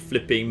buy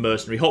flipping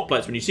mercenary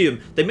hoplites when you see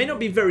them. They may not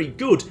be very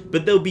good,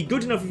 but they'll be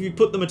good enough if you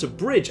put them at a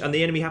bridge and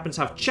the enemy happens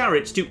to have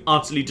chariots to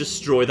utterly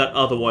destroy that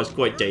otherwise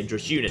quite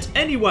dangerous unit.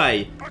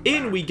 Anyway,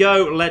 in we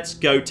go. Let's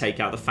go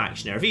take out the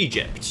factionary of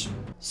Egypt.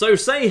 So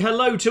say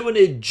hello to an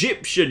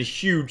Egyptian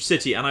huge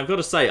city, and I've got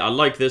to say, I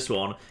like this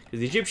one, because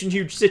the Egyptian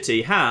huge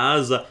city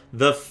has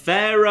the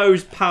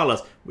Pharaoh's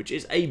Palace, which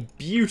is a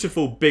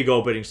beautiful big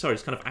old building. Sorry,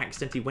 just kind of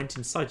accidentally went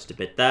inside just a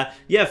bit there.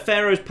 Yeah,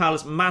 Pharaoh's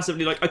Palace,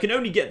 massively, like, I can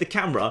only get the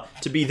camera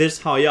to be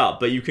this high up,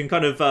 but you can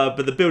kind of,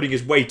 but the building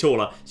is way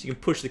taller, so you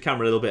can push the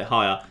camera a little bit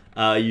higher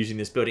using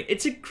this building.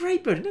 It's a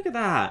great building, look at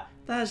that.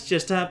 That's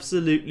just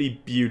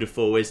absolutely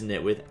beautiful, isn't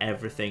it? With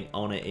everything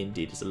on it,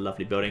 indeed. It's a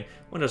lovely building.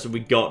 What else have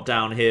we got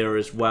down here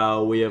as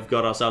well? We have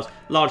got ourselves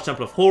large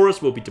temple of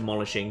Horus. We'll be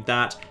demolishing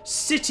that.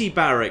 City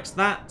barracks.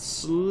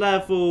 That's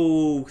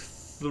level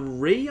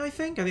 3, I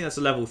think. I think that's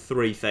a level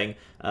 3 thing.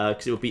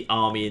 Because it would be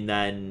army and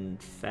then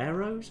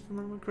pharaohs, if I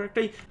remember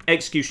correctly.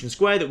 Execution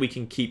square that we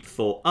can keep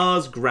for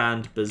us.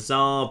 Grand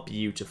bazaar.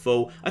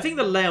 Beautiful. I think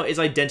the layout is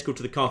identical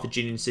to the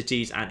Carthaginian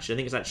cities, actually. I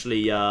think it's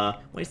actually...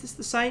 wait, is this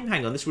the same?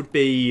 Hang on, this would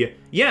be...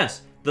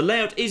 Yes! The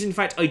layout is, in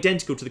fact,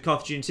 identical to the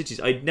Carthaginian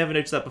cities. I'd never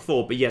noticed that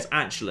before, but yes,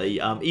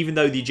 actually, even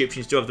though the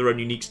Egyptians do have their own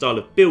unique style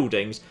of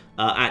buildings,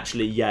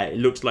 actually, yeah, it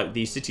looks like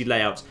the city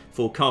layouts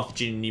for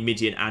Carthaginian,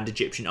 Numidian, and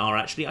Egyptian are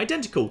actually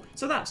identical.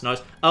 So that's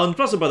nice.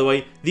 Plus, by the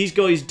way, these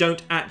guys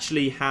don't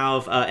actually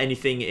have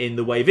anything in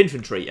the way of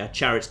infantry.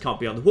 Chariots can't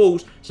be on the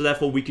walls, so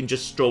therefore we can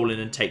just stroll in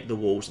and take the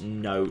walls,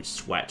 no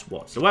sweat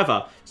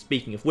whatsoever.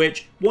 Speaking of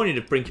which, one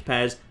unit of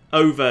principes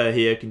over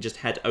here can just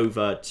head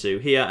over to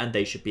here, and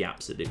they should be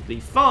absolutely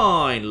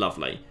fine.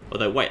 Lovely.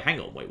 Although, wait, hang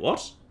on, wait,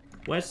 what?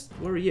 Where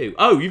are you?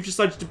 Oh, you've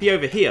decided to be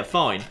over here,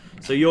 fine.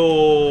 So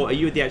are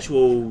you the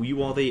actual,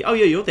 oh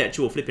yeah, you're the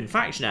actual flipping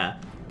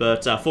factioner.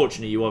 But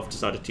fortunately, you have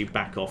decided to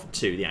back off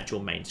to the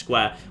actual main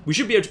square. We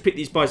should be able to pick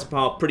these guys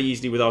apart pretty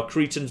easily with our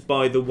Cretans,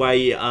 by the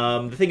way.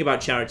 The thing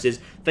about chariots is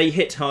they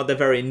hit hard, they're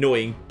very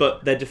annoying,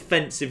 but they're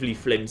defensively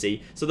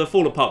flimsy, so they'll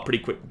fall apart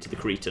pretty quickly to the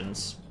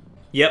Cretans.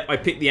 Yep, I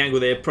picked the angle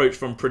they approach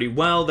from pretty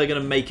well. They're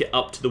going to make it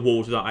up to the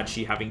walls without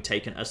actually having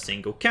taken a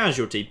single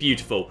casualty.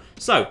 Beautiful.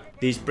 So,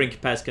 these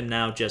Brinkipes can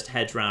now just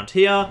head round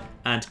here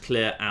and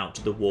clear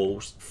out the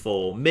walls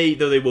for me,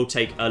 though they will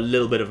take a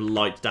little bit of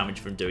light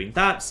damage from doing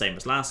that, same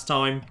as last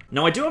time.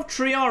 Now, I do have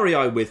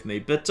Triarii with me,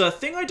 but a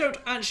thing I don't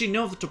actually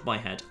know off the top of my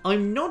head,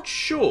 I'm not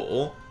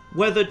sure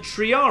whether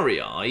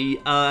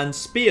Triarii and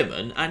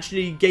Spearmen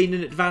actually gain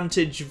an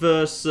advantage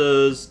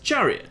versus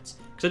Chariots.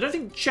 So I don't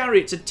think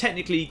chariots are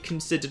technically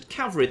considered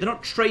cavalry. They're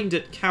not trained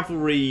at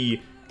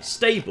cavalry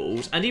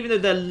stables, and even though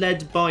they're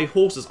led by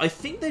horses, I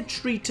think they're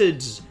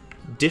treated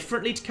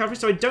differently to cavalry,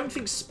 so I don't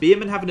think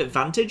spearmen have an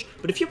advantage.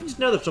 But if you happen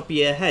to know that off the top of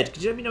your head,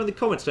 could you let me know in the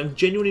comments? I'm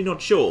genuinely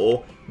not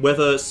sure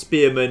whether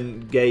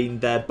spearmen gain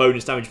their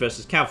bonus damage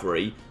versus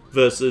cavalry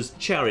versus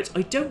chariots.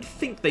 I don't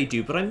think they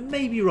do, but I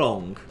may be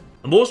wrong.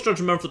 I'm also trying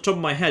to remember off the top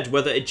of my head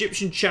whether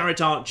Egyptian chariot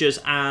archers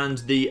and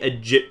the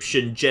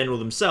Egyptian general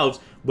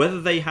themselves,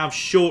 whether they have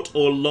short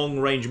or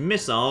long-range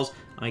missiles.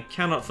 I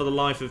cannot for the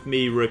life of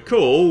me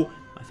recall.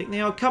 I think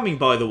they are coming,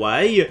 by the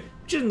way,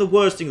 which isn't the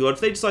worst thing in the world.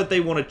 If they decide they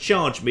want to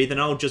charge me,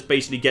 then I'll just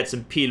basically get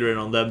some peeler in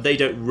on them. They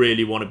don't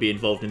really want to be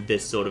involved in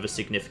this sort of a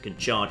significant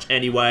charge.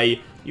 Anyway,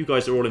 you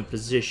guys are all in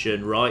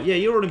position, right? Yeah,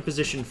 you're all in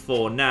position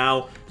for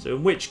now. So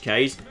in which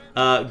case,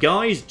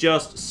 guys,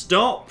 just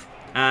stop.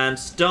 and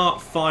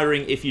start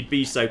firing if you'd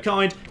be so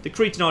kind. The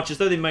Cretan archers,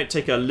 though they might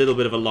take a little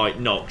bit of a light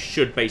knock,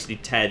 should basically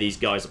tear these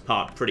guys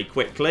apart pretty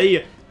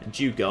quickly. And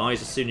you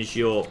guys, as soon as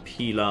your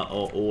peeler are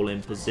all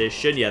in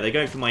position. Yeah, they're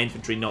going for my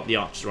infantry, not the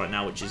archers right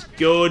now, which is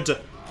good.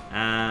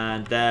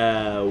 And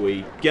there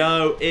we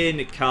go.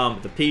 In come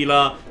the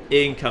peeler.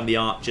 In come the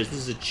archers. This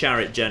is a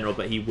chariot general,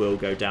 but he will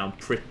go down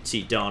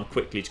pretty darn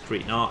quickly to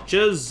Cretan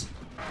archers.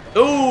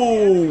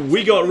 Oh,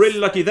 we got really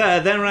lucky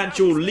there. Their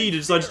actual leader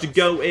decided to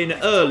go in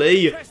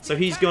early, so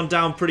he's gone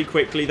down pretty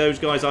quickly. Those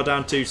guys are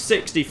down to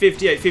 60,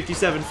 58,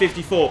 57,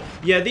 54.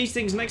 Yeah, these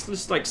things next to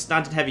this, like,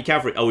 standard heavy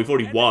cavalry. Oh, we've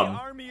already won.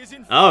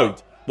 Oh,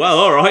 well,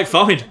 alright,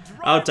 fine.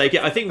 I'll take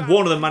it. I think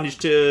one of them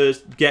managed to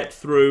get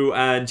through,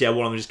 and yeah,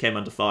 one of them just came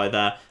under fire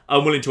there.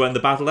 I'm willing to end the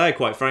battle there,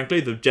 quite frankly.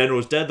 The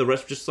general's dead, the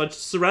rest just decided to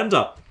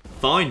surrender.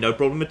 Fine, no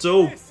problem at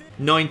all.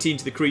 19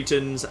 to the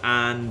Cretans,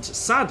 and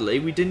sadly,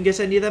 we didn't get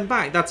any of them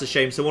back. That's a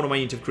shame, so one of my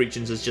unit of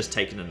Cretans has just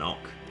taken a knock.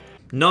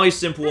 Nice,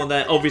 simple one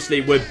there.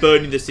 Obviously, we're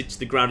burning the city to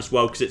the ground as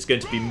well, because it's going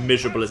to be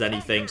miserable as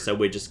anything, so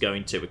we're just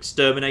going to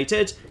exterminate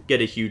it,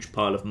 get a huge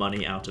pile of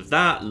money out of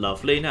that.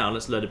 Lovely. Now,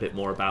 let's learn a bit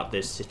more about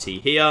this city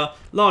here.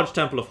 Large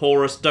Temple of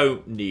Horus.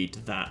 Don't need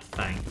that,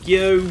 thank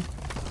you.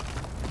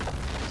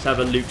 Let's have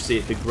a look-see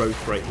at the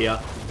growth rate here.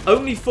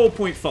 Only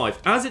 4.5.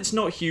 As it's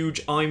not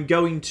huge, I'm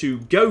going to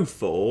go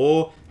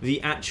for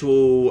the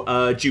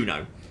actual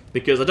Juno,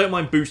 because I don't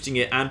mind boosting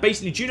it, and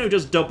basically Juno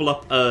does double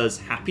up as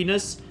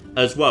happiness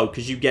as well,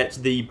 because you get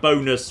the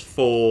bonus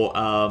for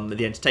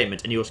the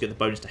entertainment, and you also get the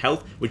bonus to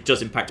health, which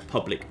does impact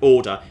public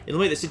order. It'll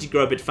make the city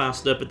grow a bit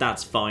faster, but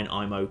that's fine.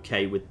 I'm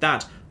okay with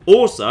that.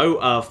 Also,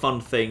 a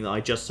fun thing that I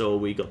just saw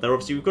we got there,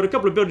 obviously we've got a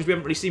couple of buildings we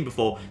haven't really seen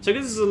before. So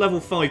this is a level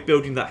 5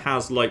 building that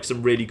has like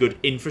some really good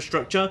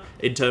infrastructure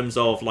in terms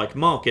of like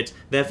market.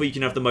 Therefore you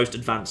can have the most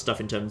advanced stuff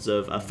in terms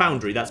of a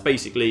foundry. That's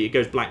basically, it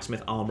goes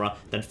blacksmith, armourer,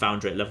 then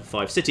foundry at level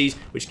 5 cities,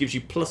 which gives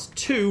you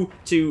 +2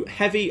 to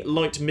heavy,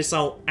 light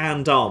missile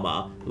and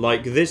armour.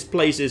 Like, this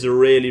place is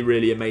really,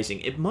 really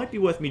amazing. It might be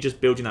worth me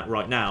just building that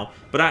right now,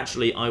 but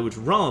actually I would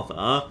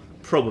rather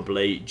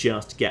probably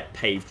just get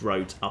paved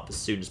roads up as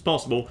soon as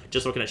possible,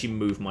 just so I can actually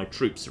move my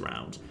troops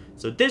around.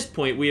 So at this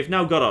point, we have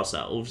now got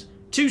ourselves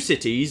 2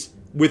 cities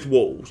with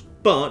walls,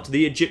 but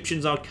the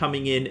Egyptians are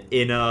coming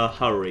in a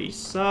hurry,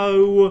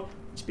 so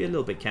let's be a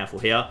little bit careful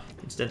here.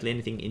 Incidentally,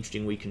 anything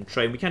interesting we can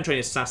train? We can train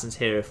assassins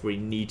here if we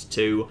need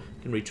to.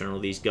 We can retrain all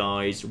these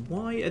guys.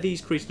 Why are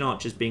these Cretan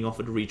archers being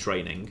offered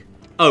retraining?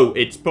 Oh,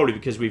 it's probably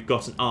because we've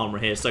got an armourer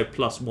here, so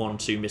 +1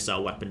 to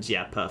missile weapons.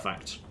 Yeah,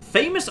 perfect.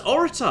 Famous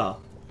orator!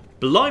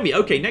 Blimey,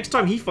 okay, next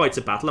time he fights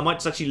a battle, I might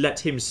just actually let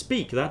him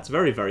speak. That's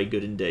very, very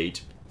good indeed.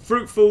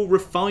 Fruitful,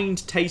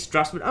 refined taste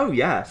draftsman. Oh,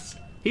 yes.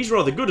 He's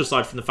rather good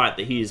aside from the fact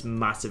that he is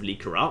massively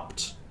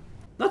corrupt.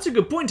 That's a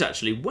good point,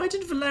 actually. Where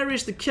did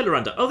Valerius the Killer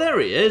end up? Oh, there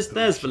he is.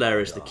 There's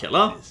Valerius the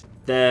Killer.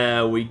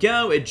 There we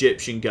go.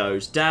 Egyptian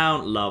goes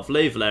down.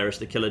 Lovely. Valerius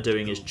the Killer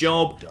doing his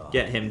job.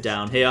 Get him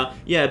down here.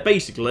 Yeah,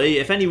 basically,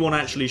 if anyone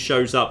actually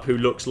shows up who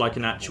looks like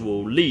an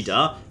actual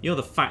leader, you're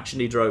the faction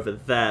leader over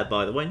there,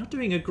 by the way. Not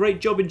doing a great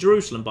job in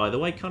Jerusalem, by the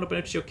way. Can't help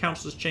notice your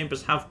councillors'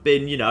 chambers have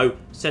been, you know,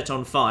 set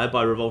on fire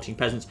by revolting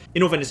peasants.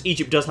 In all fairness,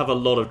 Egypt does have a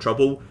lot of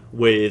trouble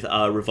with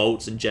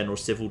revolts and general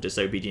civil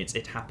disobedience.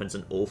 It happens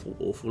an awful,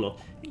 awful lot.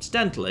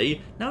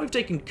 Incidentally, now we've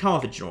taken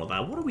Carthage and all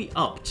that, what are we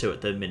up to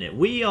at the minute?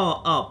 We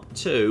are up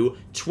to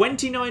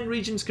 29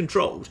 regions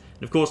controlled.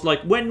 And of course,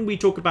 like, when we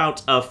talk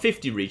about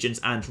 50 regions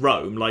and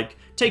Rome, like,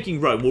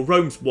 taking Rome, well,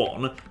 Rome's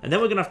 1, and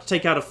then we're going to have to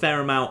take out a fair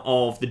amount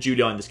of the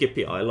Julii and the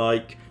Scipii.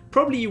 Like,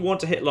 probably you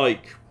want to hit,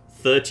 like,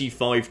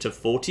 35 to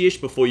 40-ish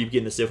before you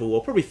begin the Civil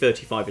War. Probably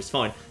 35 is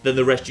fine. Then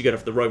the rest you get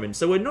off the Romans.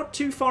 So we're not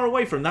too far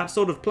away from that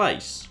sort of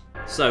place.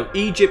 So,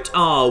 Egypt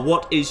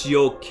what is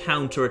your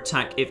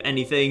counter-attack, if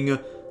anything?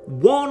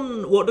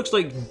 One, what looks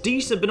like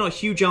decent but not a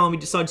huge army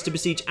decides to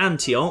besiege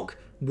Antioch.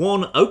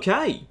 One,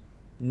 okay.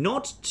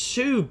 Not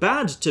too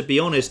bad, to be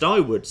honest,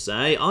 I would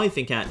say. I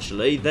think,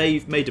 actually,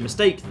 they've made a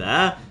mistake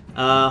there.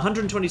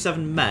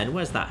 127 men.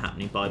 Where's that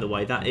happening, by the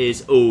way? That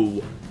is...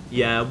 oh,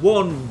 yeah,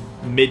 one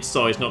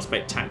mid-sized, not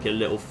spectacular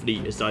little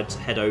fleet decided to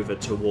head over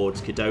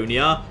towards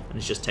Cydonia, and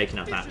it's just taken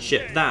out that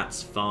ship.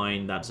 That's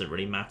fine. That doesn't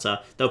really matter.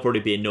 They'll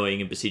probably be annoying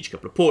and besiege a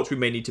couple of ports. We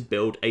may need to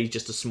build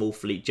just a small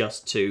fleet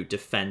just to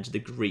defend the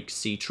Greek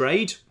sea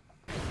trade.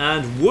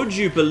 And would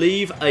you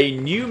believe, a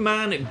new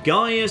man,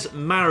 Gaius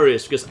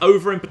Marius, because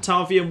over in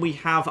Patavium we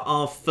have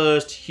our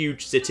first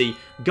huge city.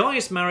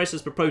 Gaius Marius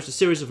has proposed a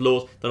series of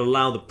laws that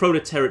allow the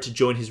proletariat to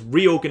join his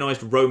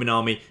reorganised Roman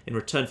army. In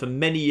return for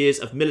many years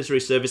of military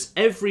service,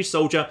 every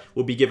soldier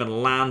will be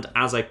given land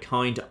as a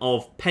kind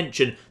of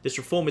pension. This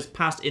reform is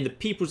passed in the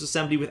People's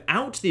Assembly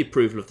without the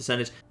approval of the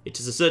Senate. It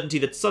is a certainty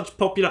that such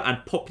popular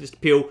and populist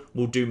appeal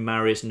will do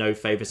Marius no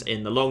favours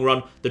in the long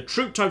run. The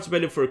troop types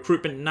available for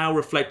recruitment now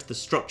reflect the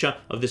structure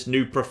of this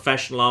new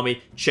professional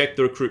army. Check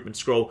the recruitment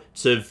scroll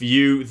to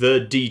view the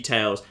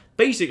details.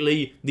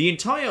 Basically, the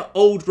entire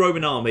old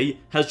Roman army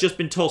has just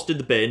been tossed in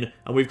the bin,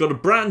 and we've got a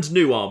brand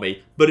new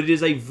army, but it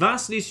is a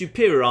vastly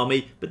superior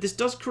army, but this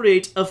does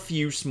create a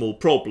few small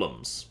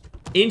problems.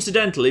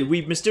 Incidentally,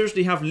 we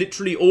mysteriously have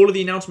literally all of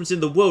the announcements in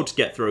the world to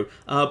get through.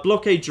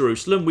 Blockade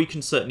Jerusalem, we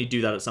can certainly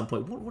do that at some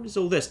point. What is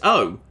all this?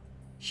 Oh!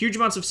 Huge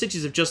amounts of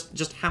cities have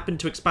just happened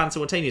to expand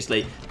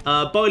simultaneously.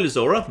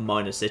 Bailazora,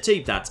 minor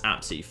city, that's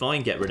absolutely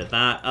fine, get rid of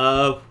that.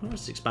 Where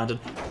else is expanded?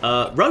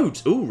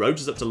 Rhodes, ooh,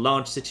 Rhodes is up to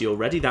large city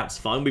already, that's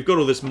fine. We've got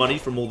all this money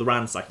from all the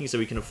ransacking, so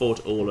we can afford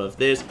all of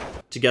this.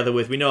 Together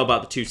with, we know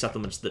about the 2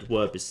 settlements that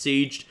were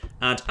besieged.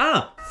 And,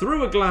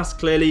 through a glass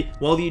clearly,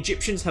 while the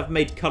Egyptians have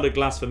made coloured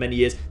glass for many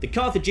years, the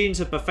Carthaginians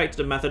have perfected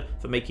a method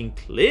for making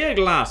clear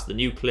glass. The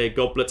new clear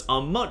goblets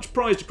are much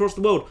prized across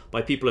the world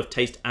by people of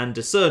taste and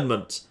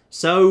discernment.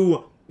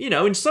 So, you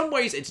know, in some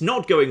ways it's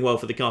not going well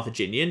for the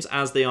Carthaginians,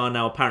 as they are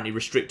now apparently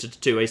restricted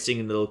to a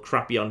single little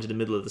crappy island in the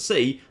middle of the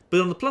sea,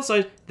 but on the plus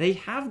side, they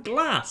have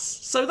glass,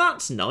 so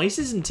that's nice,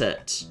 isn't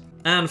it?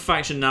 And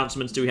faction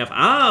announcements do we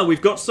have?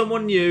 We've got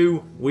someone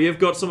new. We have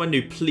got someone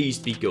new. Please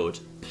be good.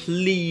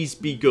 Please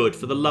be good,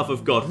 for the love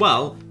of God.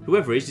 Well,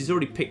 whoever it is, he's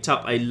already picked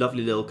up a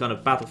lovely little kind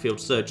of battlefield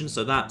surgeon,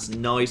 so that's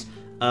nice.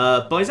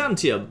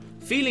 Byzantium,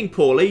 feeling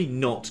poorly,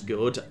 not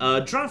good.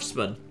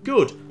 Draftsman,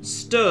 good.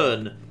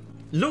 Stern,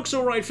 looks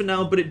alright for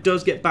now, but it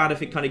does get bad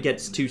if it kind of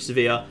gets too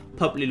severe.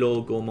 Public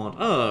Law, Gourmand.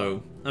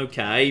 Oh,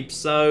 okay.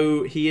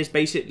 So he is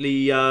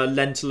basically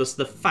Lentulus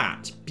the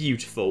Fat.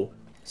 Beautiful.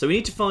 So we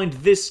need to find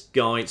this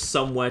guy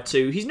somewhere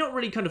too. He's not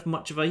really kind of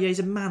much of a... Yeah, he's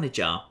a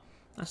manager.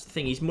 That's the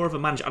thing. He's more of a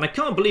manager. And I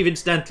can't believe,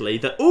 incidentally,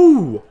 that...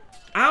 Ooh!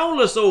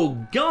 Aulus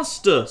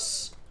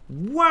Augustus!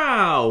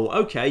 Wow!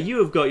 Okay, you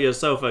have got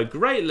yourself a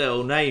great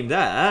little name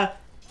there.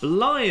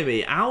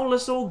 Blimey,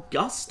 Aulus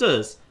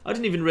Augustus. I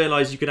didn't even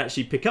realise you could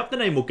actually pick up the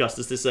name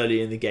Augustus this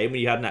early in the game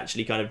when you hadn't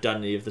actually kind of done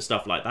any of the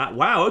stuff like that.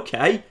 Wow,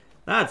 okay.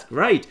 That's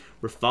great.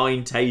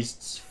 Refined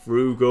tastes,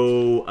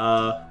 frugal,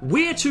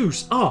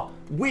 Virtus.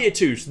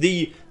 Virtus,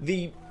 the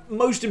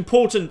most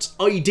important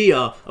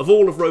idea of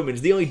all of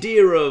Romans, the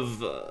idea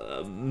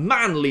of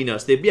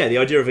manliness, the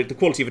idea of the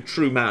quality of a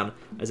true man,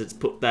 as it's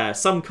put there.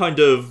 Some kind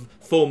of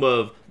form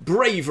of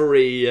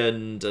bravery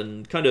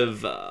and kind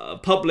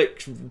of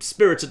public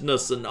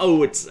spiritedness, and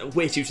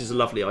Virtus is a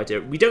lovely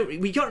idea. We can't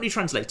really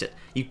translate it.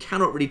 You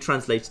cannot really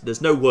translate it.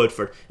 There's no word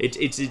for it.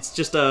 It's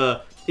just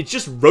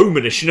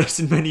Romanishness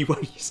in many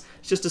ways.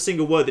 It's just a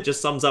single word that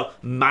just sums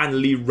up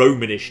manly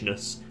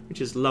Romanishness,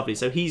 which is lovely.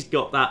 So he's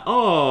got that.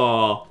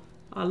 Oh,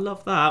 I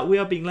love that. We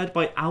are being led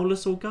by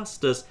Aulus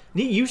Augustus.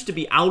 And he used to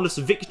be Aulus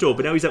Victor,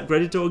 but now he's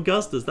upgraded to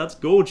Augustus. That's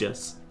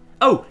gorgeous.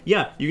 Oh,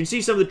 yeah, you can see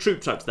some of the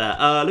troop types there.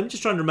 Let me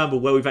just try and remember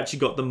where we've actually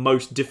got the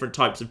most different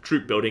types of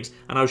troop buildings,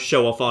 and I'll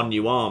show off our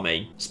new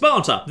army.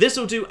 Sparta. This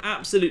will do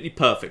absolutely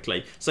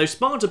perfectly. So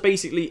Sparta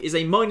basically is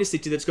a minor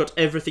city that's got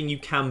everything you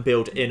can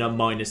build in a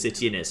minor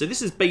city in it. So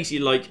this is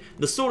basically like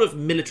the sort of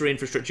military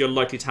infrastructure you're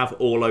likely to have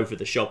all over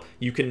the shop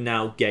you can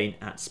now gain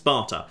at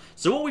Sparta.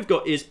 So what we've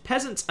got is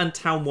peasants and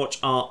town watch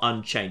are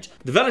unchanged.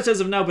 The Velites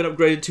have now been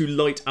upgraded to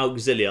light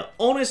auxilia.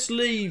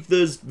 Honestly,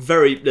 there's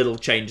very little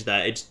change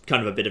there. It's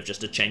kind of a bit of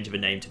just a change of a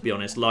name, to be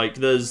honest. Like,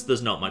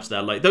 there's not much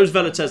there. Like, those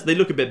Velites, they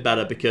look a bit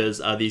better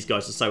because these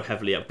guys are so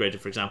heavily upgraded,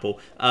 for example.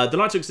 The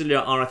light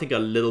auxilia are, I think, a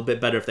little bit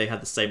better if they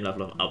had the same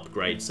level of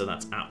upgrade, so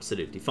that's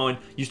absolutely fine.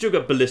 You still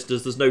got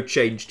ballistas. There's no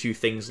change to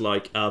things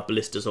like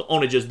ballistas or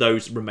onagers.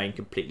 Those remain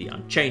completely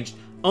unchanged.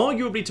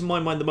 Arguably, to my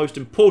mind, the most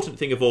important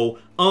thing of all,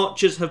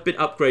 archers have been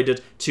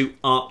upgraded to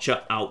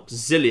Archer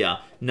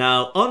Auxilia.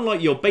 Now,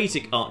 unlike your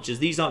basic archers,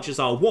 these archers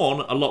are, 1,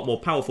 a lot more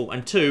powerful,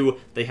 and 2,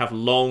 they have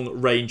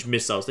long-range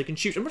missiles. They can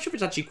shoot, I'm not sure if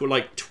it's actually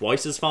like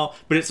twice as far,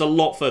 but it's a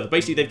lot further.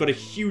 Basically, they've got a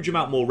huge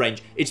amount more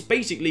range. It's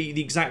basically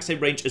the exact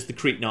same range as the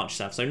Cretan archers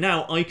have. So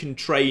now I can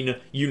train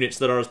units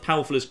that are as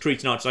powerful as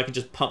Cretan archers. I can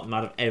just pump them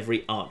out of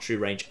every archery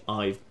range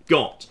I've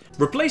got.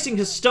 Replacing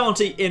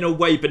Hastati in a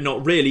way, but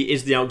not really,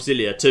 is the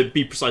Auxilia. To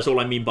be precise, all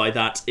I mean by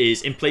that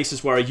is in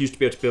places where I used to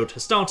be able to build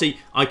Hastati,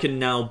 I can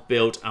now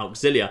build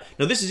Auxilia.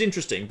 Now this is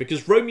interesting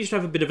because Rome used to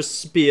have a bit of a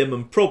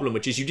spearman problem,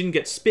 which is you didn't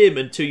get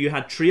spearmen until you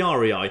had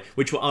triarii,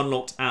 which were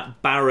unlocked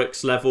at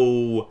barracks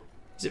level...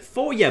 Is it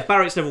 4? Yeah,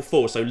 barracks level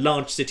 4, so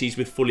large cities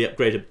with fully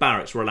upgraded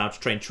barracks were allowed to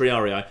train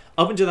triarii.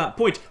 Up until that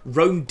point,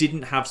 Rome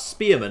didn't have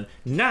spearmen.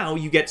 Now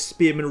you get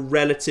spearmen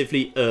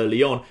relatively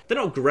early on. They're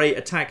not great.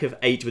 Attack of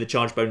 8 with a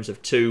charge bonus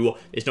of 2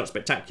 is not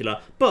spectacular,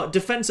 but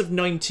defense of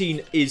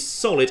 19 is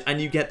solid,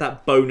 and you get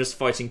that bonus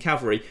fighting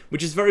cavalry,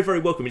 which is very, very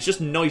welcome. It's just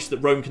nice that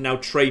Rome can now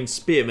train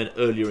spearmen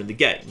earlier in the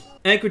game.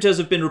 Equites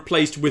have been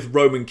replaced with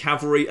Roman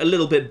cavalry, a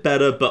little bit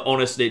better, but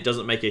honestly it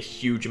doesn't make a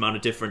huge amount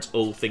of difference,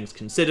 all things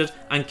considered,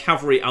 and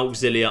cavalry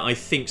auxilia I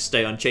think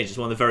stay unchanged. It's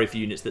one of the very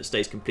few units that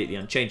stays completely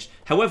unchanged.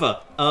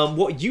 However,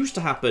 what used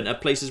to happen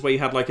at places where you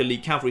had like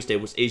elite cavalry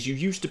stables is you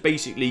used to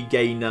basically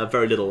gain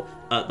very little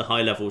at the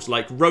high levels.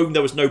 Like Rome,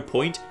 there was no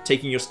point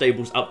taking your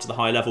stables up to the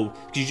high level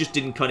because you just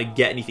didn't kind of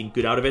get anything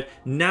good out of it.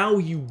 Now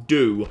you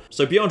do.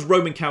 So beyond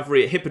Roman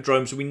cavalry at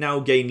hippodromes, we now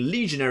gain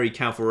legionary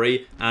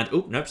cavalry, and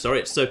oh no,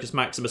 sorry, it's Circus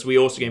Maximus. We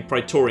also gain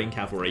Praetorian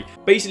cavalry.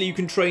 Basically, you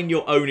can train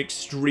your own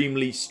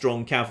extremely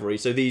strong cavalry.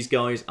 So these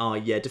guys are,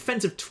 yeah,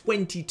 defense of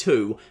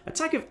 22, attack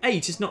attack of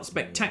 8 is not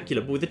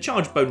spectacular, but with the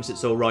charge bonus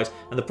it's alright,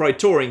 and the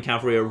Praetorian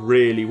cavalry are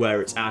really where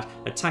it's at.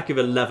 Attack of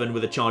 11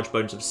 with a charge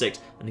bonus of 6,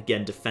 and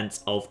again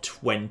defense of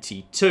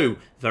 22.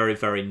 Very,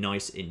 very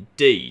nice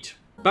indeed.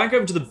 Back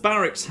over to the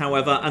barracks,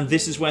 however, and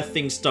this is where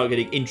things start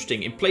getting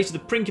interesting. In place of the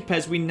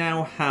Principes, we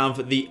now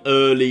have the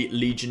early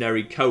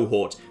legionary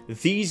cohort.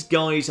 These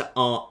guys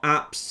are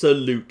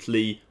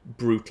absolutely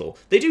brutal.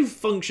 They do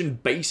function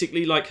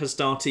basically like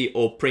Hastati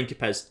or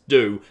Principes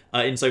do,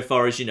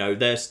 insofar as, you know,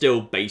 they're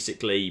still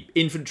basically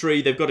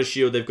infantry, they've got a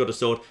shield, they've got a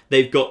sword,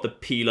 they've got the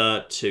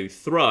peeler to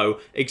throw,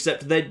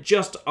 except they're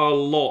just a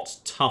lot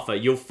tougher.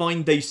 You'll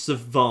find they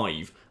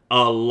survive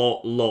a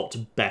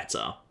lot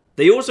better.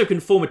 They also can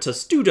form a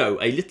testudo,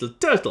 a little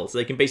turtle, so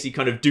they can basically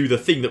kind of do the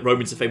thing that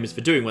Romans are famous for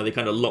doing, where they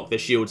kind of lock their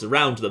shields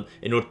around them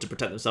in order to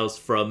protect themselves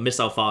from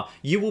missile fire.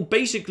 You will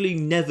basically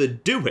never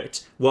do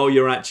it while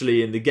you're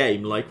actually in the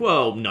game. Like,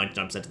 well,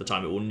 99% of the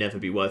time it will never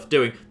be worth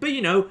doing, but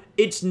you know,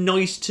 it's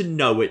nice to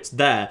know it's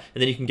there,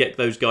 and then you can get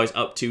those guys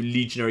up to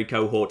legionary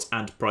cohorts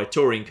and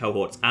Praetorian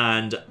cohorts,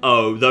 and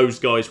oh, those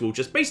guys will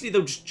just, basically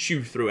they'll just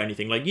chew through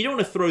anything. Like, you don't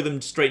want to throw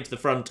them straight to the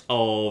front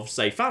of,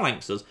 say,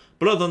 phalanxes,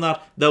 but other than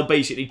that, they'll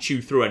basically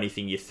chew through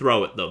anything you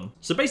throw at them.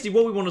 So basically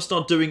what we want to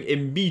start doing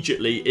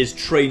immediately is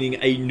training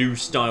a new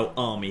style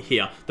army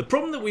here. The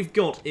problem that we've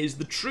got is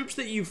the troops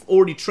that you've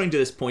already trained at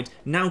this point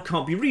now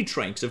can't be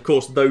retrained, because of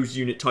course those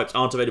unit types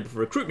aren't available for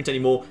recruitment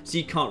anymore, so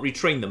you can't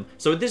retrain them.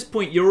 So at this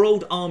point your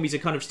old armies are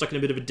kind of stuck in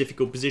a bit of a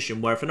difficult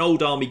position, where if an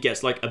old army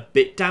gets like a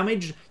bit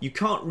damaged, you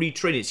can't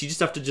retrain it, so you just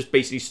have to just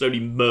basically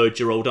slowly merge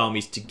your old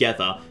armies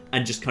together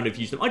and just kind of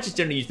use them. I just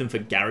generally use them for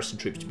garrison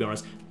troops, to be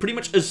honest. Pretty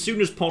much as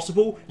soon as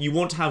possible, you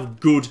want to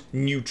have good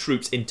new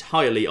troops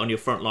entirely on your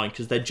front line,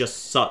 because they're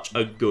just such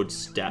a good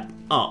step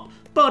up.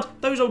 But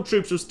those old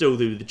troops will still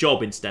do the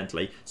job,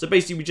 incidentally. So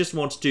basically, we just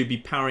want to be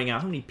powering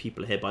out... How many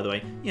people are here, by the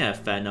way? Yeah,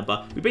 fair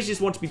number. We basically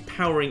just want to be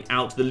powering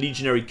out the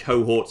legionary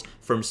cohorts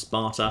from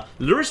Sparta.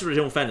 Larissa, in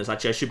all fairness,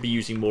 actually, I should be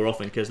using more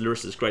often, because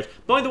Larissa's great.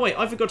 By the way,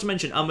 I forgot to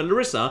mention,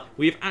 Larissa,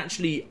 we have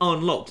actually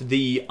unlocked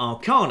the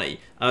Arcani.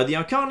 The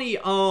Arcani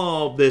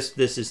are... This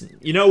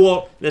isn't... You know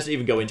what? Let's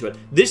even go into it.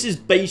 This is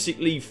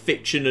basically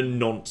fiction and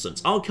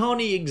nonsense.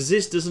 Arcani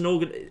exist as an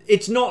organ...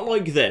 It's not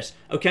like this,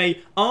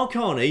 okay?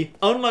 Arcani,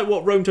 unlike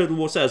what Rome Total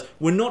War says,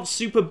 were not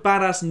super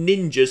badass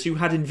ninjas who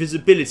had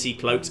invisibility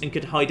cloaks and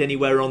could hide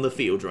anywhere on the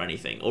field or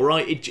anything,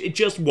 alright? It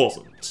just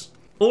wasn't.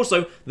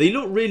 Also, they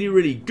look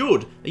really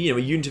good. You know,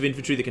 a unit of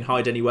infantry that can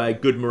hide anywhere,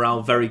 good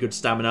morale, very good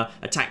stamina,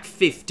 attack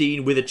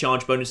 15 with a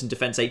charge bonus and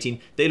defense 18.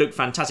 They look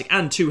fantastic,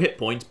 and 2 hit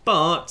points,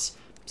 but...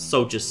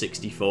 Soldiers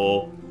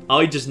 64.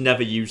 I just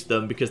never use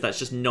them because that's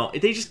just not...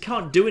 They just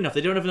can't do enough.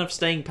 They don't have enough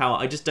staying power.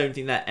 I just don't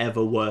think they're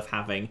ever worth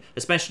having.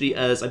 Especially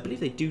as I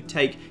believe they do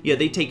take... Yeah,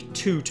 they take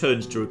 2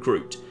 turns to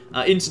recruit.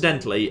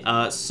 Incidentally,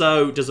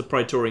 so does a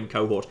Praetorian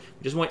cohort,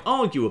 which is why,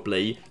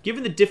 arguably,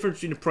 given the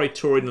difference between a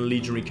Praetorian and a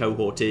legionary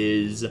cohort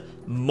is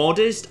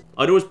modest,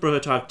 I'd always prefer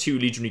to have 2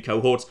 legionary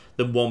cohorts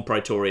than 1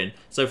 Praetorian.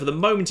 So for the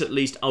moment, at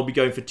least, I'll be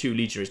going for 2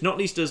 legionaries. Not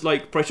least as,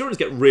 like, Praetorians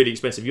get really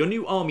expensive. Your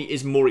new army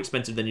is more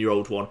expensive than your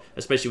old one,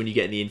 especially when you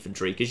get in the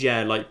infantry. Because,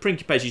 yeah, like,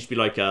 Principes used to be,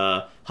 like,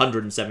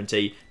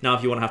 170. Now,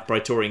 if you want to have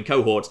Praetorian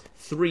cohorts,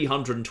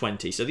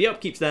 320. So the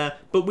upkeep's there,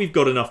 but we've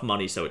got enough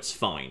money, so it's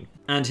fine.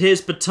 And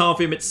here's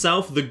Patavium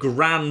itself, the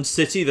grand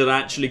city that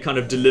actually kind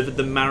of delivered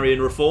the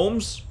Marian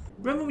reforms.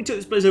 Remember when we took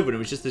this place over and it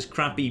was just this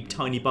crappy,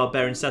 tiny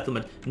barbarian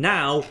settlement?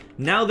 Now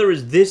there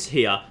is this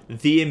here,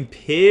 the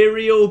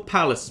Imperial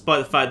Palace.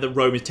 Despite the fact that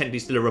Rome is technically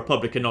still a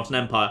republic and not an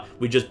empire,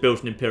 we just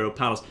built an Imperial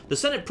Palace. The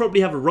Senate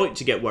probably have a right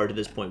to get worried at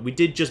this point. We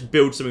did just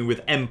build something with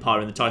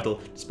empire in the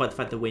title, despite the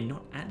fact that we're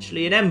not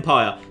actually an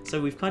empire.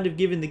 So we've kind of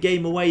given the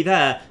game away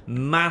there.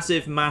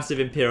 Massive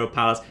Imperial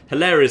Palace.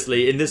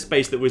 Hilariously, in this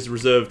space that was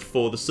reserved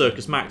for the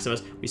Circus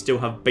Maximus, we still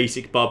have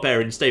basic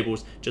barbarian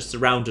stables, just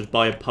surrounded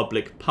by a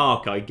public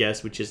park, I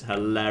guess, which is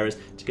hilarious,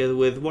 together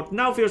with what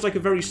now feels like a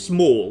very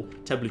small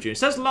Temple of Juno. It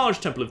says large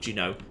Temple of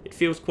Juno. It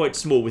feels quite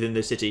small within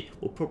the city.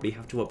 We'll probably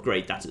have to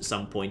upgrade that at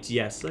some point.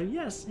 Yes, so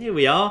yes, here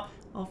we are.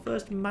 Our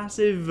first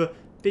massive,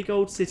 big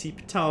old city,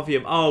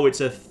 Patavium. Oh,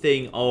 it's a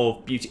thing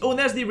of beauty. Oh, and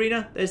there's the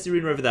arena. There's the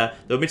arena over there.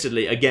 Though,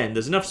 admittedly, again,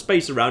 there's enough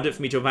space around it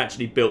for me to have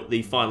actually built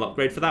the final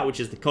upgrade for that, which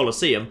is the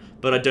Colosseum,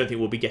 but I don't think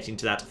we'll be getting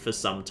to that for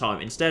some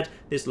time. Instead,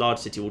 this large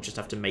city will just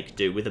have to make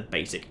do with a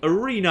basic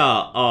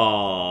arena.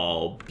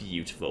 Oh,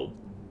 beautiful.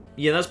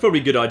 Yeah, that's probably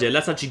a good idea.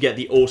 Let's actually get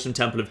the awesome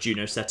Temple of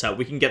Juno set up.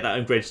 We can get that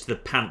upgraded to the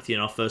Pantheon,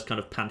 our first kind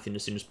of Pantheon,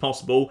 as soon as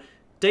possible.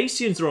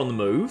 Dacians are on the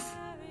move.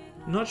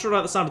 I'm not sure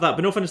about the sound of that, but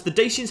in all fairness, the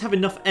Dacians have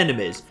enough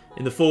enemies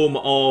in the form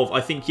of, I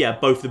think, yeah,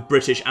 both the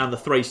British and the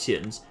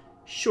Thracians.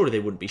 Surely they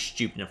wouldn't be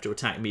stupid enough to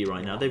attack me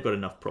right now. They've got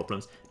enough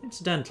problems.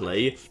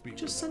 Incidentally,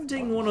 just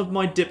sending one of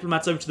my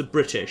diplomats over to the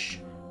British.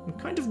 I'm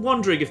kind of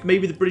wondering if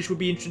maybe the British would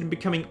be interested in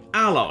becoming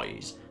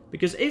allies.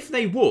 Because if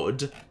they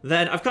would,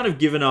 then I've kind of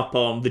given up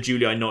on the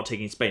Julii not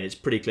taking Spain. It's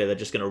pretty clear they're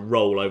just going to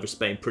roll over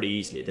Spain pretty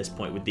easily at this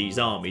point with these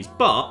armies.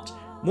 But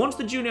once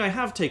the Julii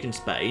have taken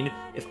Spain,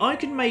 if I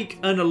can make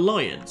an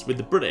alliance with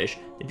the British,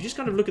 if you just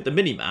kind of look at the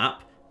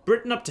mini-map,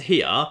 Britain up to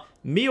here,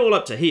 me all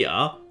up to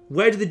here,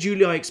 where do the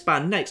Julii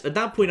expand next? At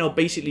that point, I'll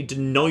basically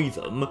deny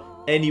them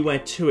anywhere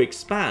to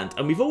expand.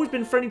 And we've always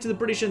been friendly to the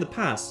British in the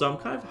past, so I'm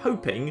kind of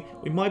hoping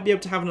we might be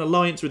able to have an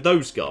alliance with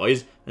those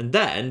guys, and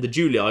then the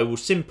Julii will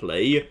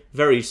simply,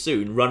 very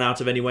soon, run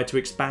out of anywhere to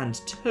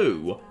expand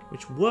to,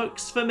 which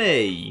works for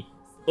me.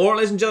 Alright,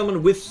 ladies and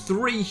gentlemen, with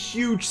 3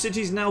 huge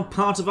cities now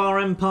part of our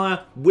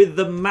empire, with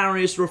the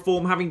Marius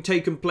reform having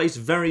taken place,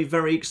 very,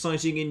 very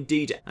exciting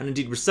indeed, and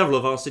indeed with several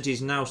of our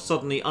cities now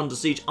suddenly under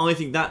siege, I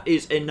think that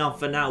is enough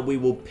for now. We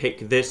will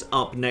pick this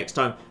up next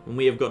time when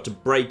we have got to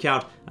break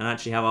out and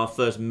actually have our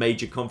first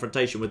major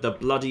confrontation with the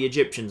bloody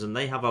Egyptians, and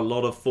they have a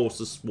lot of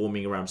forces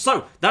swarming around.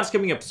 So, that's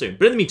coming up soon.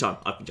 But in the meantime,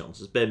 I've been John, this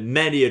has been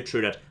many a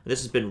TrueNet, and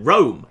this has been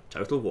Rome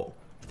Total War.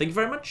 Thank you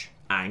very much,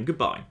 and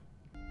goodbye.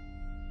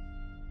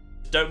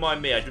 Don't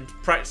mind me, I've been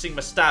practicing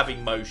my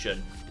stabbing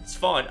motion. It's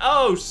fine.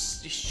 Oh,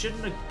 you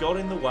shouldn't have got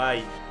in the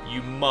way.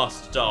 You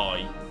must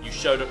die. You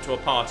showed up to a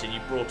party and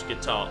you brought a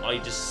guitar. I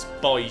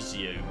despise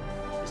you.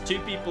 There's 2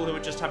 people who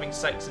are just having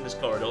sex in this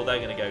corridor. They're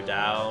going to go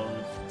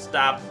down.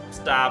 Stab,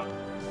 stab.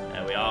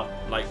 There we are.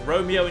 Like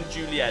Romeo and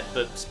Juliet,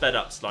 but sped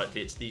up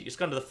slightly. It's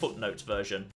kind of the footnotes version.